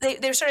realized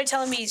they started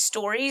telling me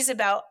stories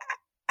about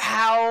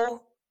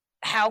how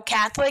how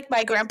Catholic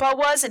my grandpa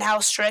was and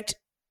how strict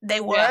they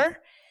Yeah. were,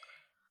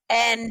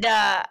 and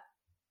I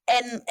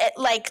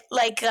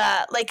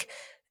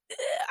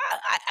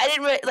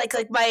didn't really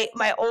like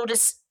my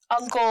oldest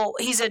uncle.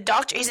 He's a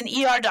doctor. He's an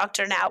ER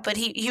doctor now, but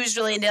he was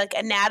really into like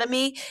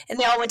anatomy, and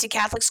they all went to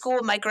Catholic school.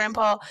 And my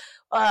grandpa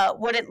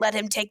wouldn't let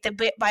him take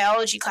the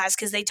biology class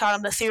because they taught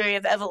him the theory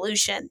of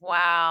evolution,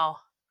 Wow.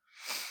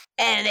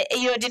 and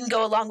it didn't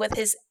go along with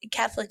his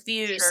Catholic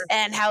views Sure.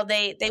 and how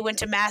they went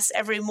to mass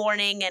every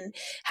morning and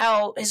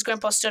how his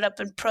grandpa stood up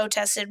and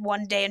protested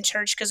one day in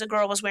church because a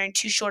girl was wearing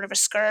too short of a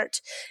skirt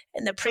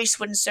and the priest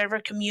wouldn't serve her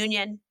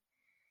communion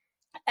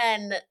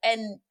and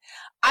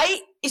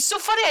I it's so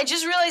funny I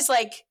just realized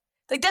like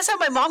that's how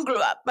my mom grew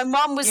up. My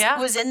mom Yeah.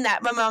 was in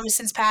that. My mom has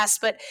since passed,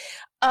 but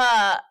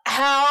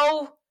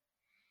how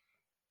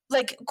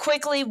like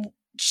quickly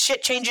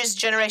shit changes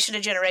generation to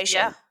Yeah.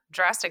 generation.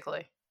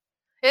 Drastically.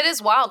 It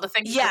is wild to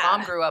think that your mom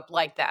Yeah. grew up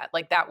like that.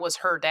 Like that was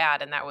her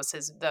dad and that was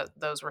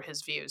those were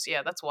his views.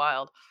 Yeah, that's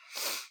wild.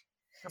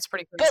 That's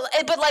pretty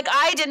crazy. But like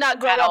I did not At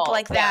grow up all.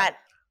 like Yeah. that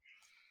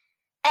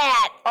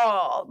at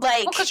all.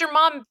 Well, because your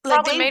mom Like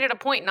probably they made it a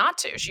point not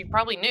to. She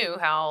probably knew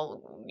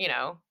how,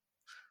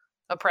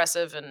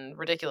 oppressive and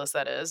ridiculous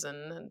that is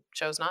and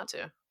chose not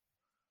to.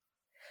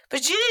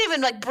 but you didn't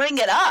even like bring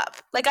it up.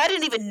 Like I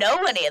didn't even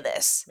know any of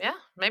this. Yeah.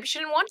 Maybe she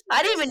didn't want you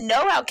I to. didn't even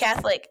know how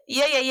Catholic.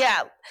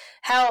 Yeah.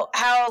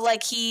 How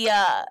like he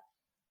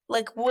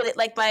like would it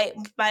like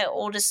my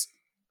oldest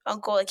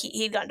uncle like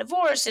he'd gotten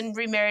divorced and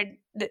remarried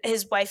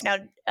his wife now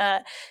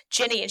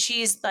Jenny, and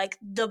she's like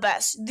the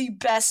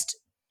best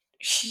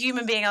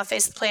human being on the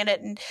face of the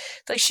planet, and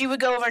like she would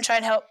go over and try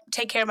and help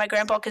take care of my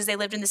grandpa because they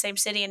lived in the same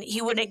city, and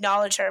he wouldn't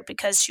acknowledge her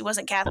because she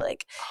wasn't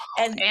Catholic,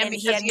 And and he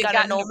because he hadn't had got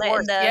gotten annulment in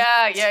divorced. the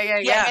yeah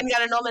he Yeah. hadn't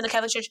got annulment in the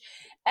Catholic Church,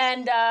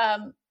 and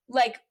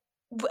like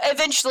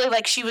eventually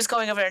like she was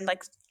going over and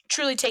like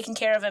truly taking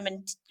care of him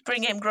and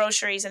bringing him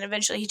groceries, and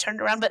eventually he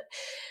turned around,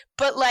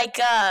 but like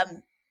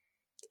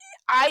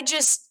I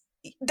just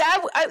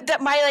that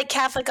my like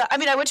Catholic. I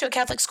mean, I went to a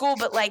Catholic school,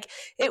 but like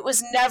it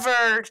was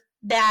never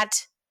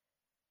that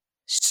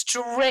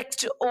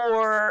strict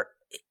or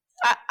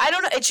I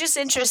don't know. It's just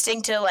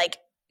interesting to like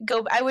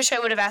go. I wish I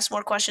would have asked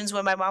more questions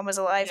when my mom was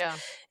alive Yeah.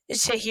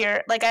 to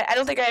hear. Like I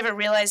don't think I ever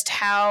realized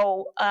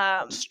how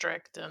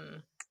Strict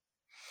and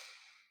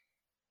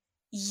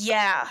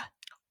yeah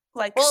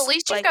well, at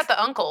least you've got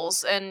the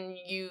uncles and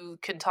you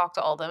can talk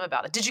to all them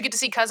about it. Did you get to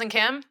see cousin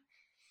Kim?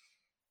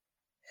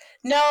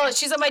 no,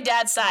 she's on my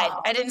dad's side.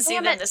 Oh, I didn't see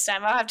damn them it. this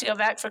time. I'll have to go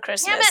back for Damn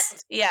Christmas.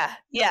 it. Yeah.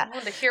 I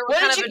wanted to hear what What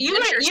kind did of you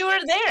adventures you were I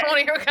there? want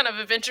to hear what kind of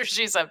adventure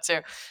she's up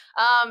to.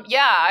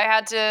 Yeah,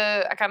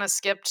 I kind of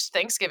skipped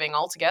Thanksgiving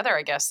altogether,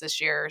 I guess, this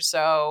year.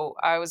 So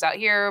I was out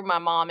here. My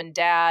mom and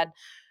dad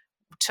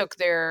took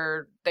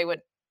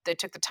they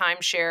took the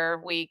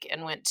timeshare week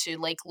and went to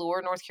Lake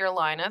Lure, North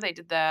Carolina. They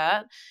did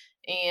that.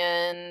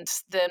 And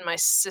then my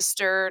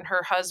sister and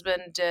her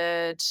husband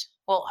did,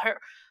 well,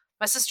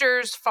 my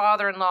sister's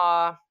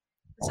father-in-law,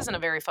 this isn't a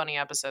very funny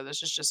episode,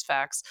 this is just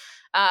facts.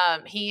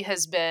 He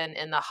has been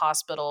in the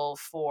hospital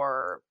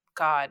for,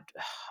 God,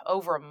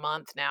 over a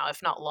month now,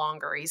 if not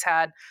longer. He's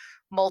had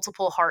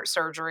multiple heart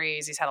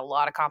surgeries. He's had a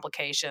lot of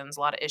complications, a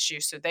lot of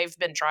issues. So they've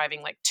been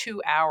driving like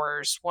 2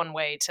 hours one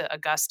way to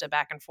Augusta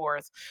back and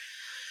forth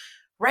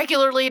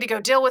regularly to go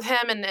deal with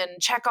him and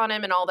check on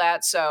him and all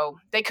that. So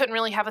they couldn't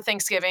really have a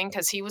Thanksgiving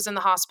because he was in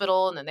the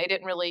hospital, and then they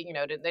didn't really,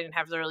 they didn't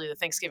have really the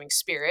Thanksgiving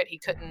spirit.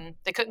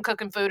 They couldn't cook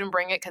him food and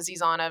bring it because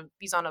he's on a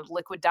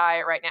liquid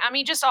diet right now. I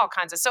mean, just all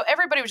kinds of. So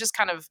everybody was just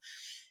kind of,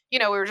 we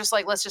were just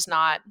like, we're just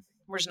not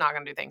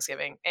going to do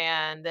Thanksgiving.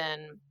 And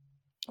then,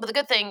 but the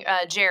good thing,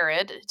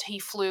 Jared, he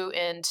flew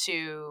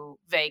into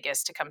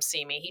Vegas to come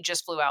see me. He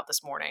just flew out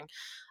this morning.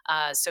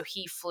 So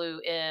he flew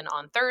in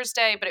on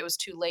Thursday, but it was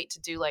too late to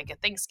do like a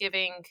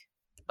Thanksgiving.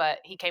 But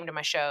he came to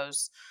my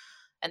shows,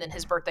 and then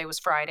his birthday was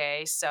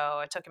Friday, so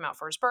I took him out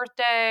for his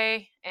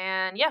birthday,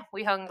 and yeah,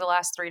 we hung the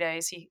last 3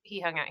 days.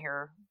 He hung out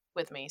here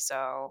with me,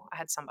 so I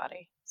had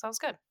somebody, so it was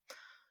good.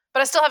 But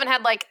I still haven't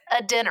had like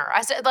a dinner.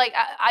 I said like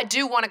I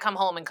do want to come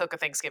home and cook a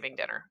Thanksgiving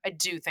dinner. I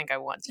do think I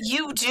want to.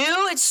 You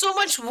do? It's so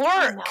much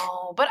work.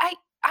 No, but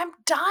I'm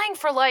dying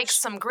for like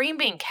some green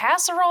bean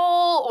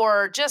casserole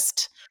or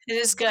just. It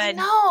is good.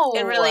 No,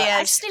 it really is. I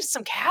just need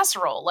some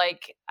casserole.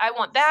 Like I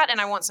want that, and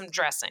I want some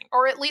dressing,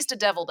 or at least a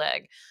deviled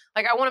egg.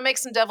 Like I want to make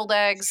some deviled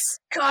eggs.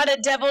 God, a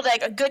deviled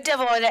egg. A good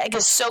deviled egg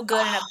is so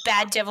good, and a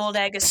bad deviled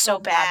egg is so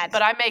bad.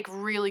 But I make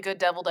really good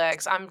deviled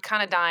eggs. I'm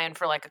kind of dying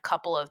for like a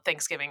couple of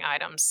Thanksgiving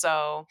items.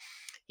 So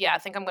yeah, I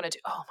think I'm gonna do.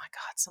 Oh my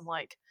God, some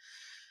like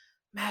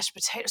mashed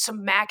potatoes,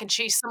 some mac and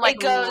cheese, some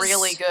like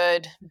really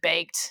good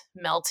baked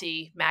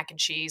melty mac and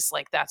cheese.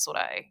 Like that's what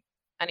I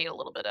need a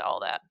little bit of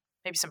all that.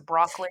 Maybe some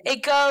broccoli.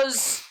 It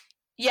goes,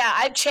 yeah,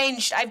 I've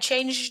changed.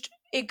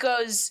 It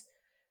goes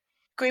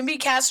green bean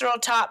casserole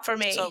top for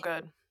me. So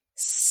good.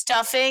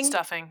 Stuffing.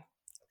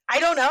 I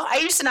don't know. I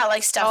used to not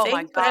like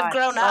stuffing, but I've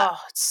grown up. Oh,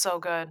 it's so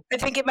good. I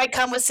think it might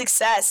come with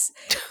success.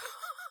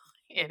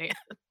 Idiot.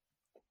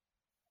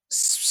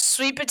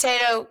 Sweet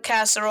potato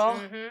casserole.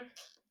 Mm-hmm.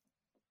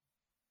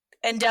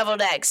 And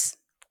deviled eggs.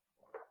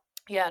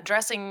 Yeah,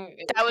 dressing.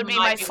 That would be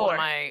my fourth.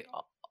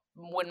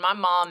 When my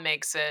mom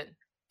makes it,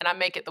 and I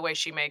make it the way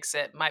she makes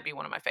it, might be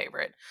one of my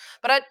favorite.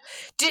 But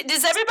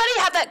does everybody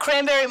have that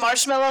cranberry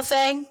marshmallow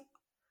thing?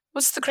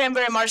 What's the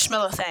cranberry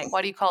marshmallow thing?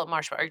 Why do you call it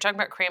marshmallow? Are you talking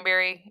about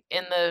cranberry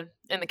in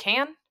the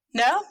can?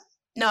 No,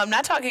 I'm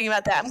not talking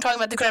about that. I'm talking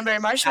about the cranberry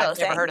marshmallow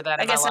thing. I've never heard of that.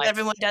 I guess not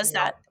everyone does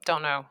that.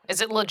 Don't know.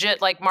 Is it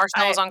legit like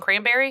marshmallows on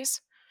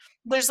cranberries?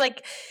 There's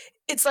like,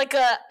 it's like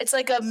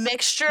a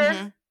mixture.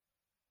 Mm-hmm.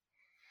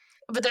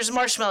 But there's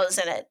marshmallows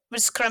in it.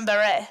 It's creme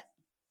brulee.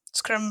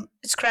 It's creme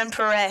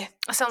brulee.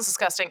 That sounds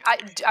disgusting.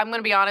 I'm going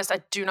to be honest. I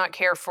do not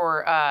care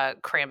for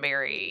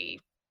cranberry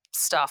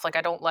stuff. Like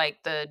I don't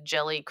like the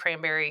jelly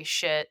cranberry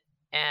shit,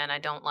 and I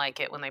don't like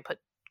it when they put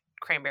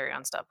cranberry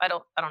on stuff. I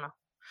don't know.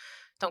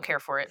 Don't care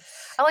for it.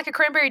 I like a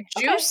cranberry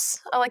juice.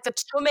 Okay. I like the.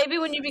 Well, maybe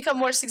when you become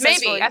more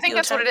successful. Maybe I think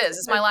that's what it is.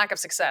 It's my lack of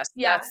success.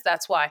 Yeah,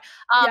 that's why.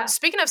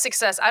 Speaking of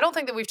success, I don't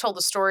think that we've told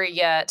the story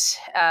yet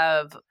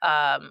of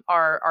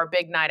our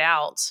big night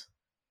out.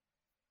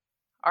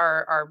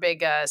 Our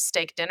big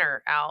steak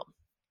dinner out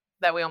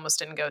that we almost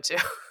didn't go to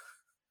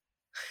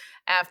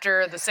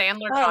after the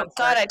Sandler concert. Oh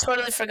God, I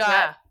totally forgot.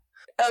 Yeah.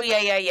 Oh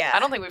yeah. I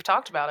don't think we've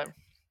talked about it.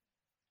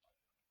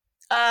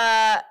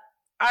 All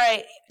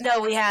right. No,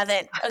 we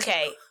haven't.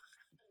 Okay.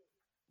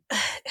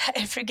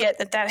 I forget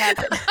that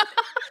happened.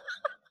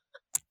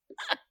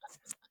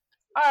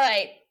 All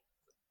right.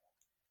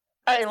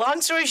 Long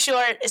story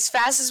short, as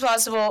fast as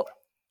possible,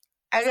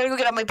 I gotta go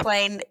get on my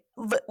plane.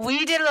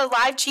 We did a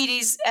live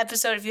Cheaties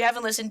episode. If you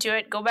haven't listened to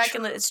it, go back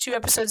and it's 2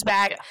 episodes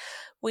back. Yeah.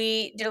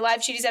 We did a live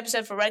Cheaties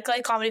episode for Red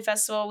Clay Comedy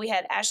Festival. We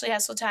had Ashley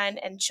Heseltine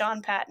and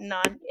Sean Patton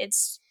on.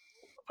 It's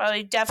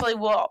definitely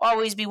will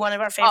always be one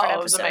of our favorite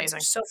episodes. It was amazing.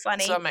 So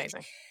funny. So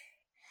amazing.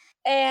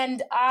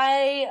 And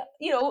I,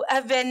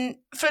 have been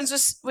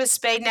friends with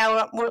Spade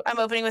now. I'm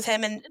opening with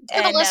him. And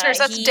to the listeners,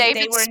 that's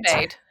David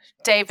Spade.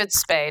 David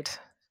Spade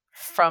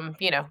from,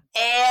 TV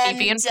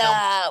and film.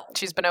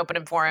 She's been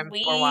opening for him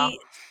for a while.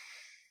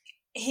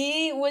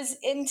 He was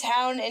in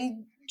town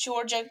in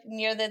Georgia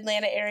near the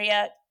Atlanta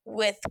area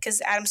because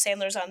Adam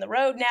Sandler's on the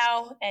road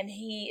now, and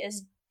he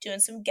is doing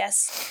some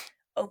guest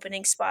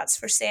opening spots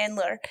for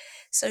Sandler.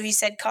 So he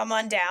said, come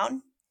on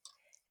down.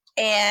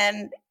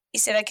 And he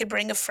said I could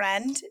bring a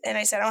friend. And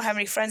I said, I don't have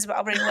any friends, but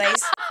I'll bring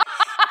Lace.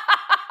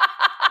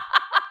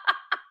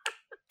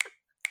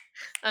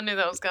 I knew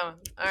that was coming.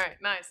 All right.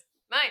 Nice.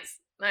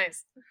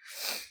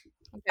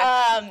 Okay.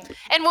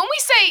 And when we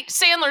say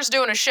Sandler's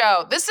doing a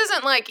show, this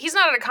isn't like he's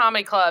not at a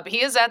comedy club.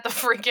 He is at the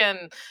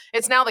freaking.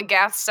 It's now the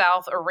Gath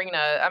South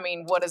Arena. I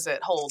mean, what does it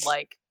hold?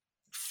 Like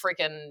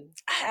freaking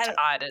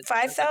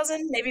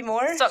 5,000, maybe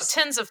more. So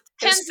tens of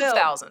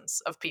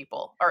thousands of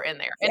people are in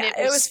there, and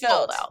it was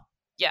filled out.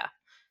 Yeah.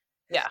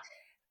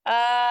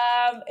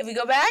 If we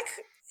go back,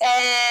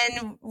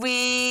 and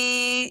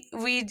we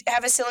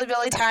have a silly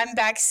Billy time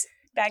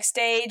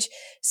backstage.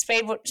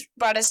 Spade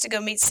brought us to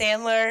go meet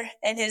Sandler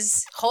and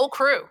his whole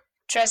crew.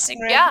 Dressing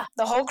room. Yeah.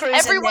 The whole crew's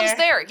Everyone's in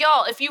there.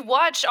 Y'all, if you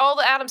watch all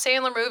the Adam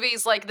Sandler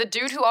movies, like the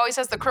dude who always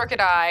has the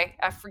crooked eye,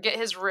 I forget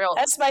his real.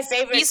 That's my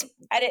favorite.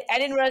 I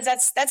didn't realize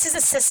that's his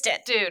assistant.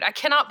 Dude, I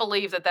cannot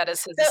believe that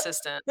is his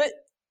assistant. But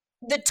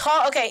the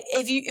tall, okay,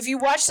 if you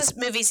watch this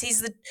movies,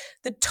 he's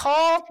the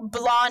tall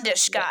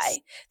blondish guy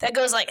that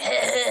goes like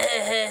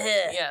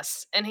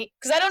yes, and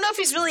because I don't know if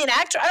he's really an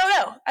actor. I don't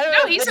know.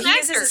 No, he's an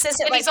actor, his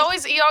assistant, and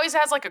like, he always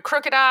has like a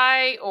crooked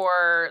eye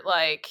or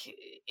like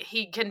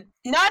he can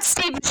not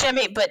Steve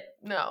Buscemi, but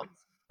no.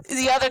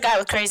 The other guy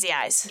with crazy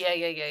eyes.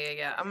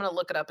 Yeah. I'm gonna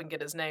look it up and get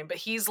his name, but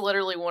he's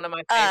literally one of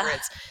my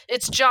favorites.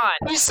 It's John.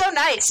 He's so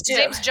nice too. His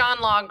name's John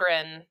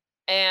Longren.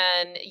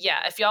 And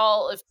yeah, if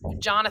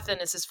Jonathan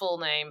is his full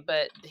name,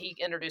 but he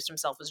introduced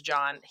himself as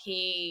John.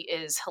 He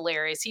is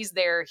hilarious. He's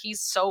there. He's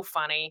so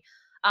funny.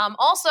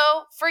 Also,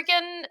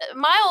 freaking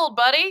my old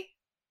buddy,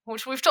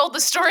 which we've told the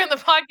story on the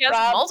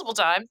podcast multiple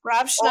times.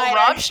 Rob Schneider.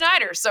 Rob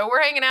Schneider. So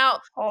we're hanging out.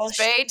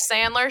 Spade,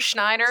 Sandler,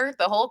 Schneider,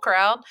 the whole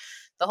crowd,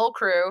 the whole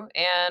crew,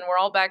 and we're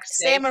all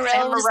backstage. Sam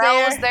Morril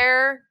was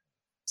there.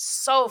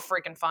 So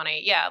freaking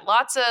funny. Yeah,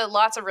 lots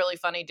of really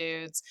funny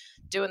dudes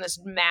doing this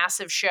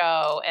massive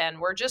show, and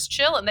we're just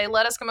chilling. They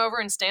let us come over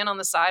and stand on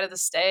the side of the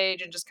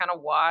stage and just kind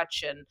of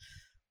watch, and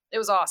it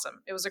was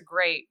awesome. It was a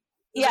great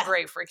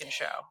freaking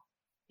show.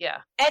 Yeah.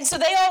 And so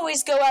they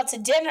always go out to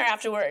dinner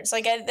afterwards.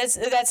 Like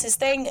that's his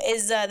thing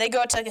is they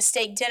go out to like a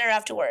steak dinner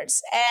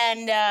afterwards.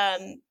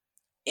 And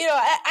you know,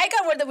 I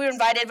got word that we were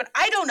invited, but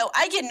I don't know.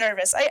 I get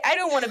nervous. I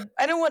don't want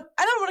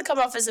to come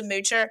off as a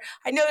moocher.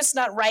 I know it's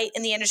not right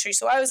in the industry.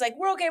 So I was like,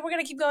 we're okay. We're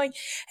going to keep going.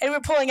 And we're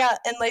pulling out.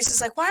 And Lace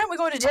was like, why aren't we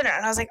going to dinner?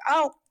 And I was like, I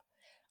don't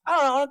know.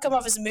 I want to come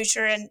off as a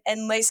moocher.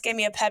 And Lace gave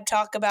me a pep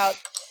talk about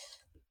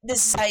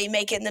this is how you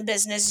make it in the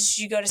business.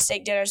 You go to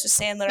steak dinners with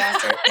Sandler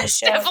after the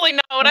show. Definitely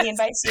not what he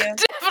invites you.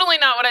 Definitely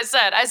not what I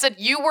said. I said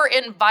you were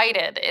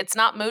invited. It's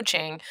not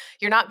mooching.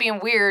 You're not being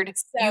weird.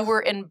 So, you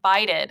were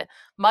invited.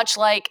 Much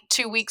like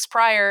 2 weeks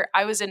prior,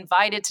 I was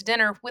invited to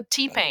dinner with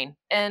T-Pain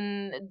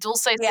and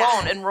Dulce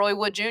Sloan and Roy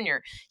Wood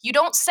Jr. You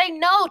don't say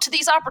no to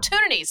these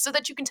opportunities so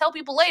that you can tell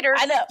people later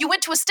you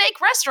went to a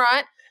steak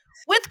restaurant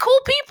with cool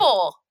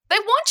people. They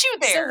want you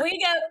there. So we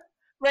go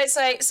right.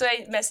 So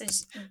I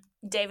messaged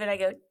David. I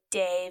go,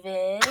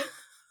 David,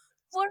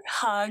 we're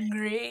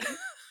hungry.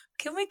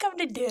 Can we come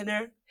to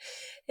dinner?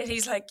 And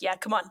he's like, yeah,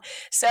 come on.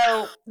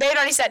 So they had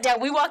already sat down.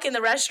 We walk in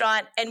the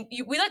restaurant, and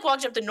we like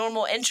walked up the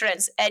normal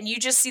entrance, and you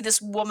just see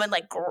this woman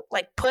like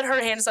put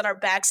her hands on our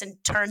backs and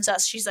turns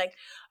us. She's like,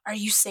 are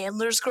you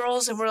Sandler's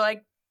girls? And we're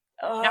like,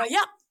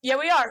 yeah,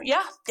 we are.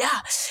 Yeah.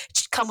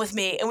 Come with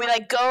me. And we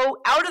like go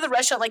out of the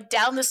restaurant, like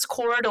down this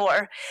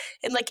corridor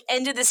and like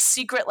into this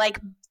secret, like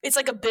it's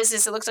like a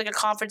business. It looks like a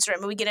conference room.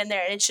 And we get in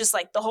there and it's just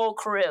like the whole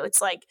crew.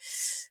 It's like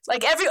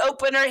every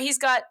opener, he's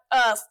got,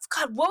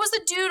 God, what was the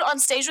dude on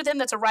stage with him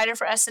that's a writer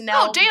for SNL?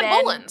 Oh,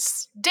 Dan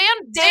Bullins.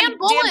 Dan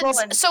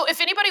Bullins. So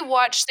if anybody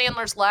watched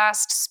Sandler's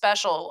last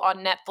special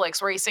on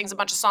Netflix where he sings a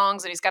bunch of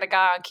songs and he's got a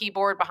guy on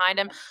keyboard behind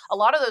him, a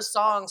lot of those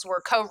songs were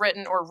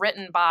co-written or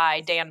written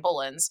by Dan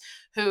Bullins,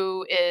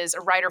 who is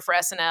a writer for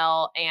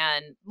SNL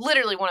and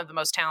literally one of the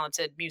most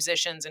talented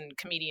musicians and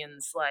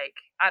comedians. Like,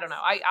 I don't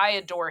know. I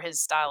adore his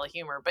style of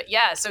humor. But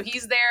yeah, so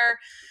he's there.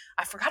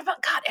 I forgot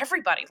about, God,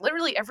 everybody.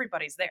 Literally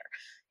everybody's there.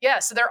 Yeah,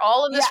 so they're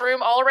all in this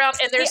room, all around,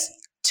 and there's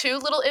two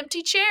little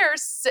empty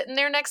chairs sitting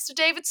there next to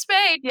David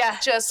Spade,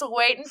 just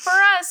waiting for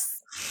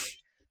us.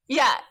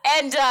 Yeah,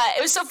 and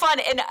it was so fun.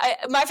 And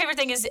my favorite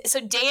thing is, so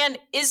Dan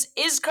is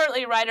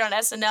currently a writer on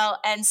SNL,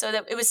 and so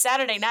it was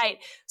Saturday night.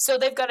 So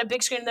they've got a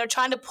big screen, and they're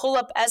trying to pull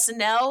up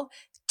SNL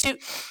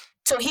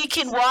so he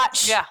can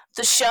watch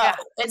the show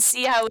and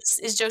see how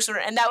his jokes were.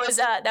 And that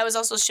was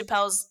also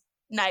Chappelle's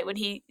night when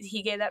he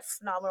gave that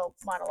phenomenal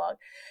monologue.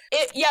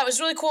 It was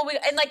really cool.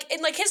 And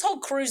his whole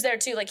crew's there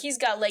too. Like he's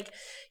got like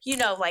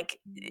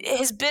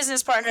his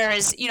business partner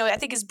is, I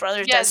think his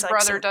brother does. His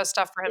brother does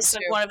stuff for him too.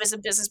 One of his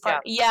business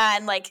partners. Yeah,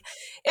 and like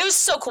it was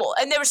so cool.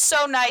 And they were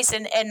so nice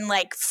and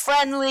like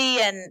friendly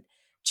and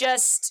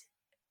just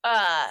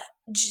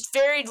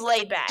very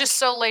laid back. Just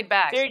so laid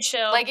back. Very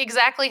chill. Like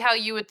exactly how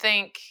you would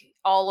think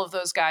all of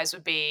those guys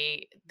would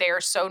be.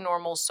 They're so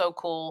normal, so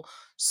cool,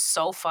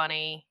 so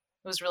funny.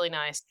 It was really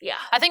nice. Yeah.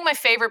 I think my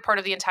favorite part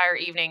of the entire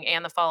evening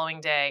and the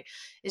following day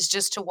is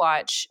just to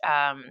watch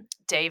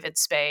David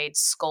Spade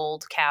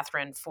scold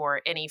Catherine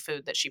for any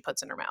food that she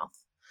puts in her mouth.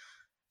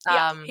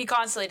 He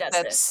constantly does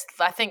this.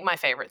 I think my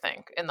favorite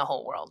thing in the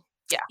whole world.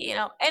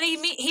 Yeah. And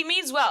he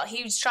means well.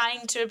 He was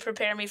trying to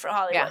prepare me for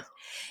Hollywood.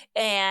 Yeah.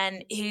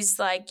 And he's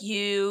like,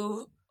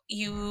 you're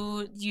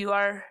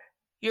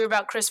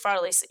about Chris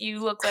Farley. So you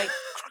look like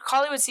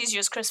Hollywood sees you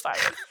as Chris Farley.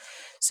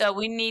 So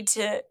we need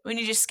to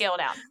scale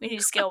down. We need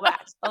to scale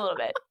back a little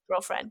bit,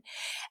 girlfriend.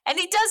 And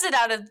he does it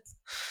out of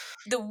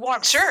the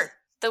warmth. Sure.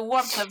 The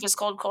warmth of his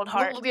cold, cold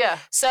heart. Well, yeah.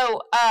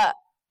 So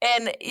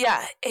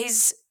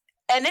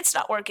and it's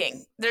not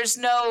working. There's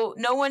no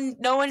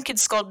one can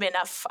scold me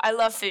enough. I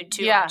love food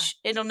too much.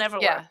 It'll never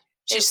work.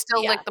 She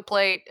still licked the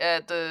plate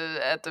at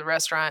the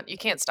restaurant. You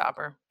can't stop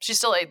her. She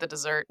still ate the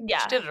dessert. Yeah.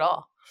 She did it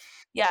all.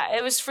 Yeah,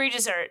 it was free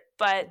dessert,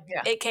 but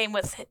it came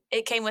with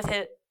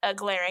a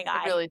glaring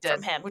eye really did.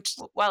 From him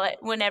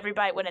when every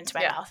bite went into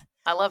my mouth.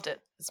 I loved it.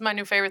 It's my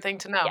new favorite thing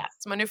to know. Yeah.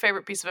 It's my new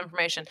favorite piece of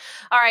information.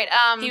 All right.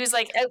 He was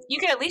like, you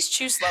can at least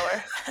chew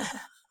slower.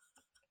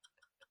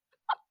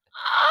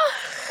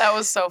 That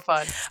was so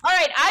fun. All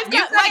right, I've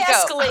got my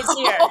Escalades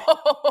here.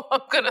 I'm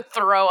gonna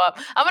throw up.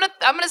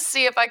 I'm gonna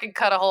see if I can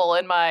cut a hole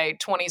in my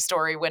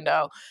 20-story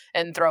window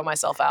and throw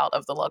myself out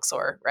of the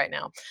Luxor right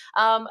now.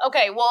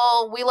 Okay,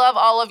 well, we love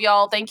all of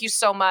y'all. Thank you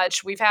so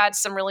much. We've had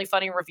some really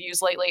funny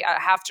reviews lately. I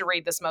have to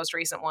read this most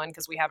recent one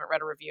because we haven't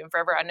read a review in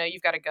forever. I know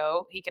you've got to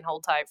go. He can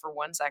hold tight for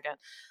 1 second.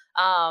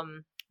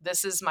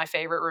 This is my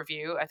favorite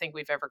review I think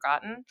we've ever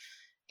gotten.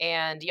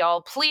 And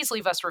y'all, please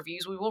leave us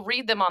reviews. We will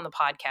read them on the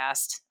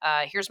podcast.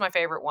 Here's my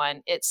favorite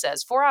one. It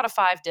says 4 out of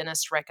 5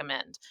 dentists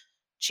recommend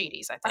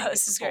Cheaties. I think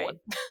this is great.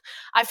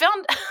 I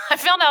found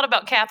out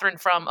about Catherine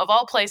from, of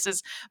all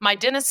places, my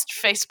dentist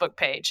Facebook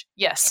page.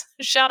 Yes,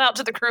 shout out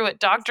to the crew at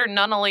Dr.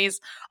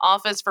 Nunnally's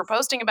office for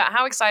posting about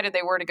how excited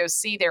they were to go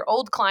see their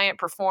old client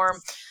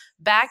perform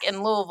back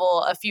in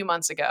Louisville a few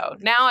months ago.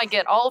 Now I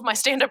get all of my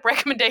stand-up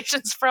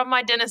recommendations from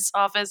my dentist's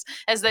office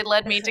as they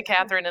led me to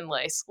Catherine and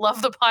Lace.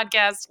 Love the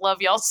podcast. Love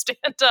y'all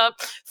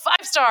stand-up. 5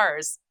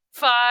 stars.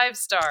 5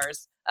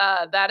 stars.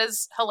 That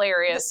is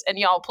hilarious. And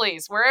y'all,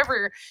 please,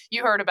 wherever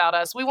you heard about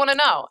us, we want to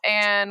know.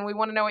 And we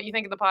want to know what you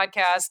think of the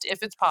podcast.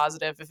 If it's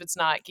positive, if it's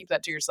not, keep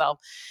that to yourself.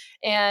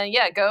 And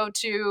yeah, go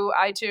to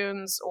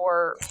iTunes,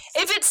 or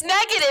if it's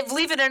negative,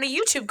 leave it in a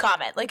YouTube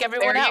comment like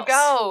everyone else. There you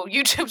go.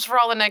 YouTube's for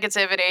all the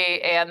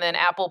negativity, and then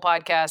Apple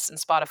Podcasts and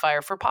Spotify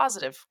are for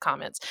positive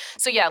comments.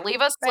 So yeah,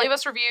 leave us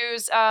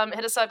reviews,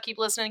 hit us up, keep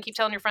listening, keep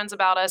telling your friends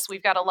about us.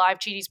 We've got a live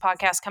Cheaties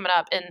podcast coming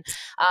up in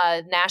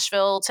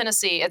Nashville,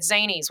 Tennessee at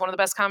Zany's, one of the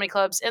best comedy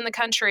clubs in the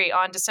country,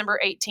 on December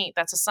 18th.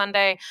 That's a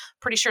Sunday.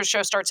 Pretty sure the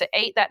show starts at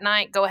 8 that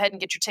night. Go ahead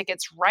and get your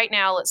tickets right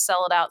now. Let's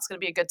sell it out. It's going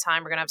to be a good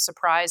time. We're going to have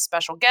surprise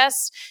special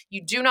guests.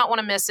 You do not want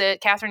to miss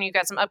it. Catherine, you've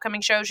got some upcoming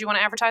shows you want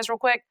to advertise real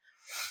quick?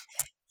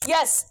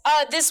 Yes.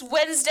 This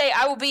Wednesday,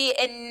 I will be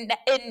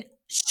in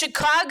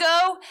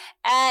Chicago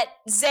at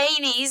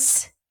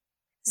Zany's.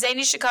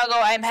 Zany's Chicago,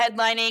 I'm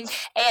headlining.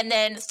 And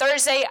then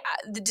Thursday,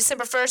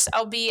 December 1st,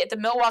 I'll be at the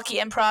Milwaukee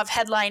Improv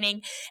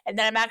headlining. And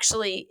then I'm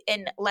actually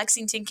in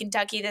Lexington,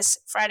 Kentucky this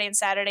Friday and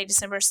Saturday,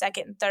 December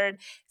 2nd and 3rd,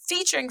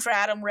 featuring for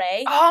Adam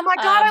Ray. Oh my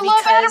God, I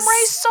love Adam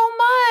Ray so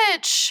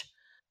much.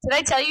 Did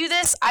I tell you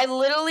this? I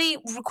literally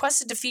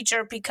requested to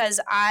feature because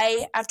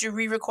I have to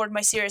re-record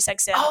my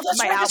SiriusXM,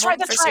 my album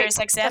for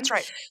SiriusXM. That's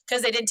right.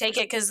 Because they didn't take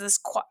it because this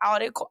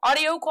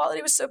audio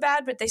quality was so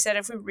bad, but they said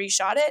if we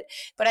reshot it.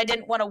 But I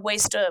didn't want to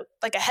waste a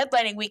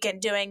headlining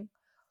weekend doing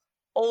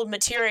old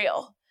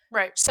material.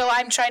 Right. So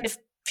I'm trying to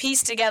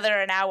piece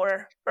together an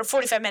hour or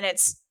 45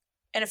 minutes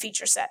in a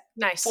feature set.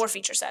 Nice. 4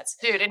 feature sets.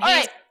 Dude, and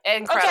he's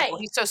incredible. Okay.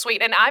 He's so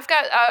sweet. And I've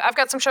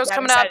got some shows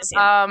coming up.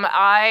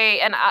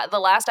 The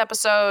last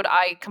episode,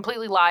 I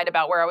completely lied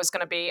about where I was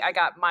going to be. I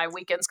got my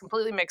weekends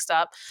completely mixed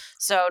up.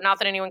 So not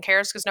that anyone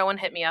cares, because no one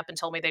hit me up and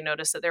told me they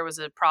noticed that there was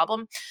a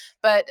problem.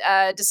 But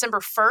Thursday,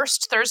 December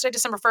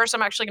 1st,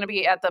 I'm actually going to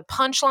be at the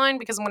Punchline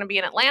because I'm going to be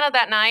in Atlanta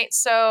that night.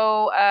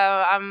 So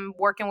I'm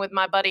working with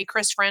my buddy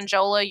Chris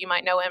Frangiola. You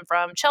might know him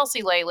from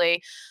Chelsea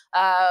lately.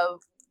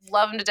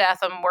 Love him to death.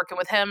 I'm working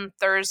with him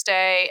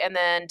Thursday. And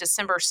then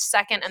December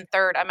 2nd and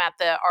 3rd, I'm at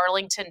the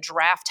Arlington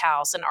Draft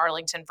House in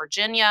Arlington,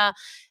 Virginia.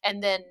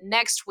 And then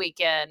next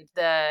weekend,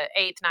 the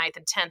 8th, 9th,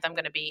 and 10th, I'm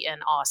going to be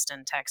in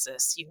Austin,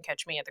 Texas. You can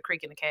catch me at the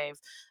Creek in the Cave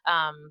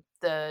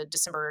the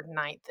December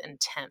 9th and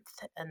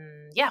 10th.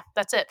 And yeah,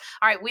 that's it.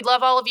 All right. We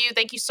love all of you.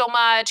 Thank you so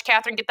much.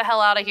 Catherine, get the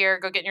hell out of here.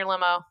 Go get in your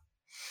limo.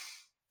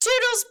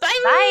 Toodles. Bye.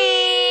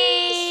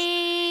 Bye.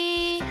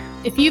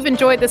 If you've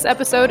enjoyed this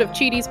episode of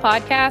Cheaties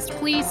Podcast,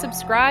 please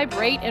subscribe,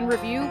 rate, and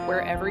review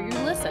wherever you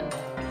listen.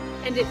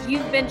 And if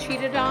you've been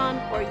cheated on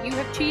or you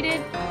have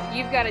cheated,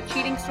 you've got a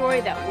cheating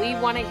story that we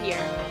want to hear.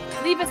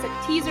 Leave us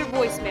a teaser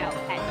voicemail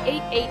at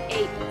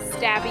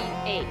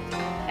 888-STABBY-8.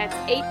 That's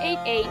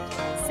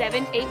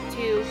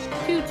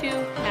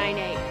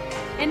 888-782-2298.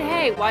 And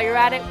hey, while you're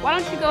at it, why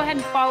don't you go ahead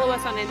and follow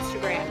us on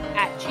Instagram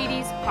at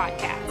Cheaties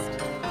Podcast.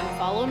 And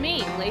follow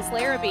me, Lace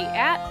Larrabee,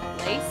 at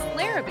Lace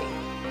Larrabee.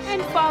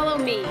 And follow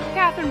me,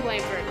 Catherine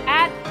Blanford,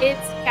 at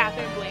It's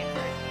Catherine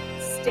Blanford.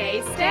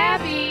 Stay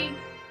stabby.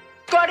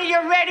 Go to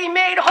your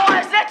ready-made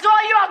horse. That's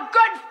all you're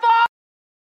good for.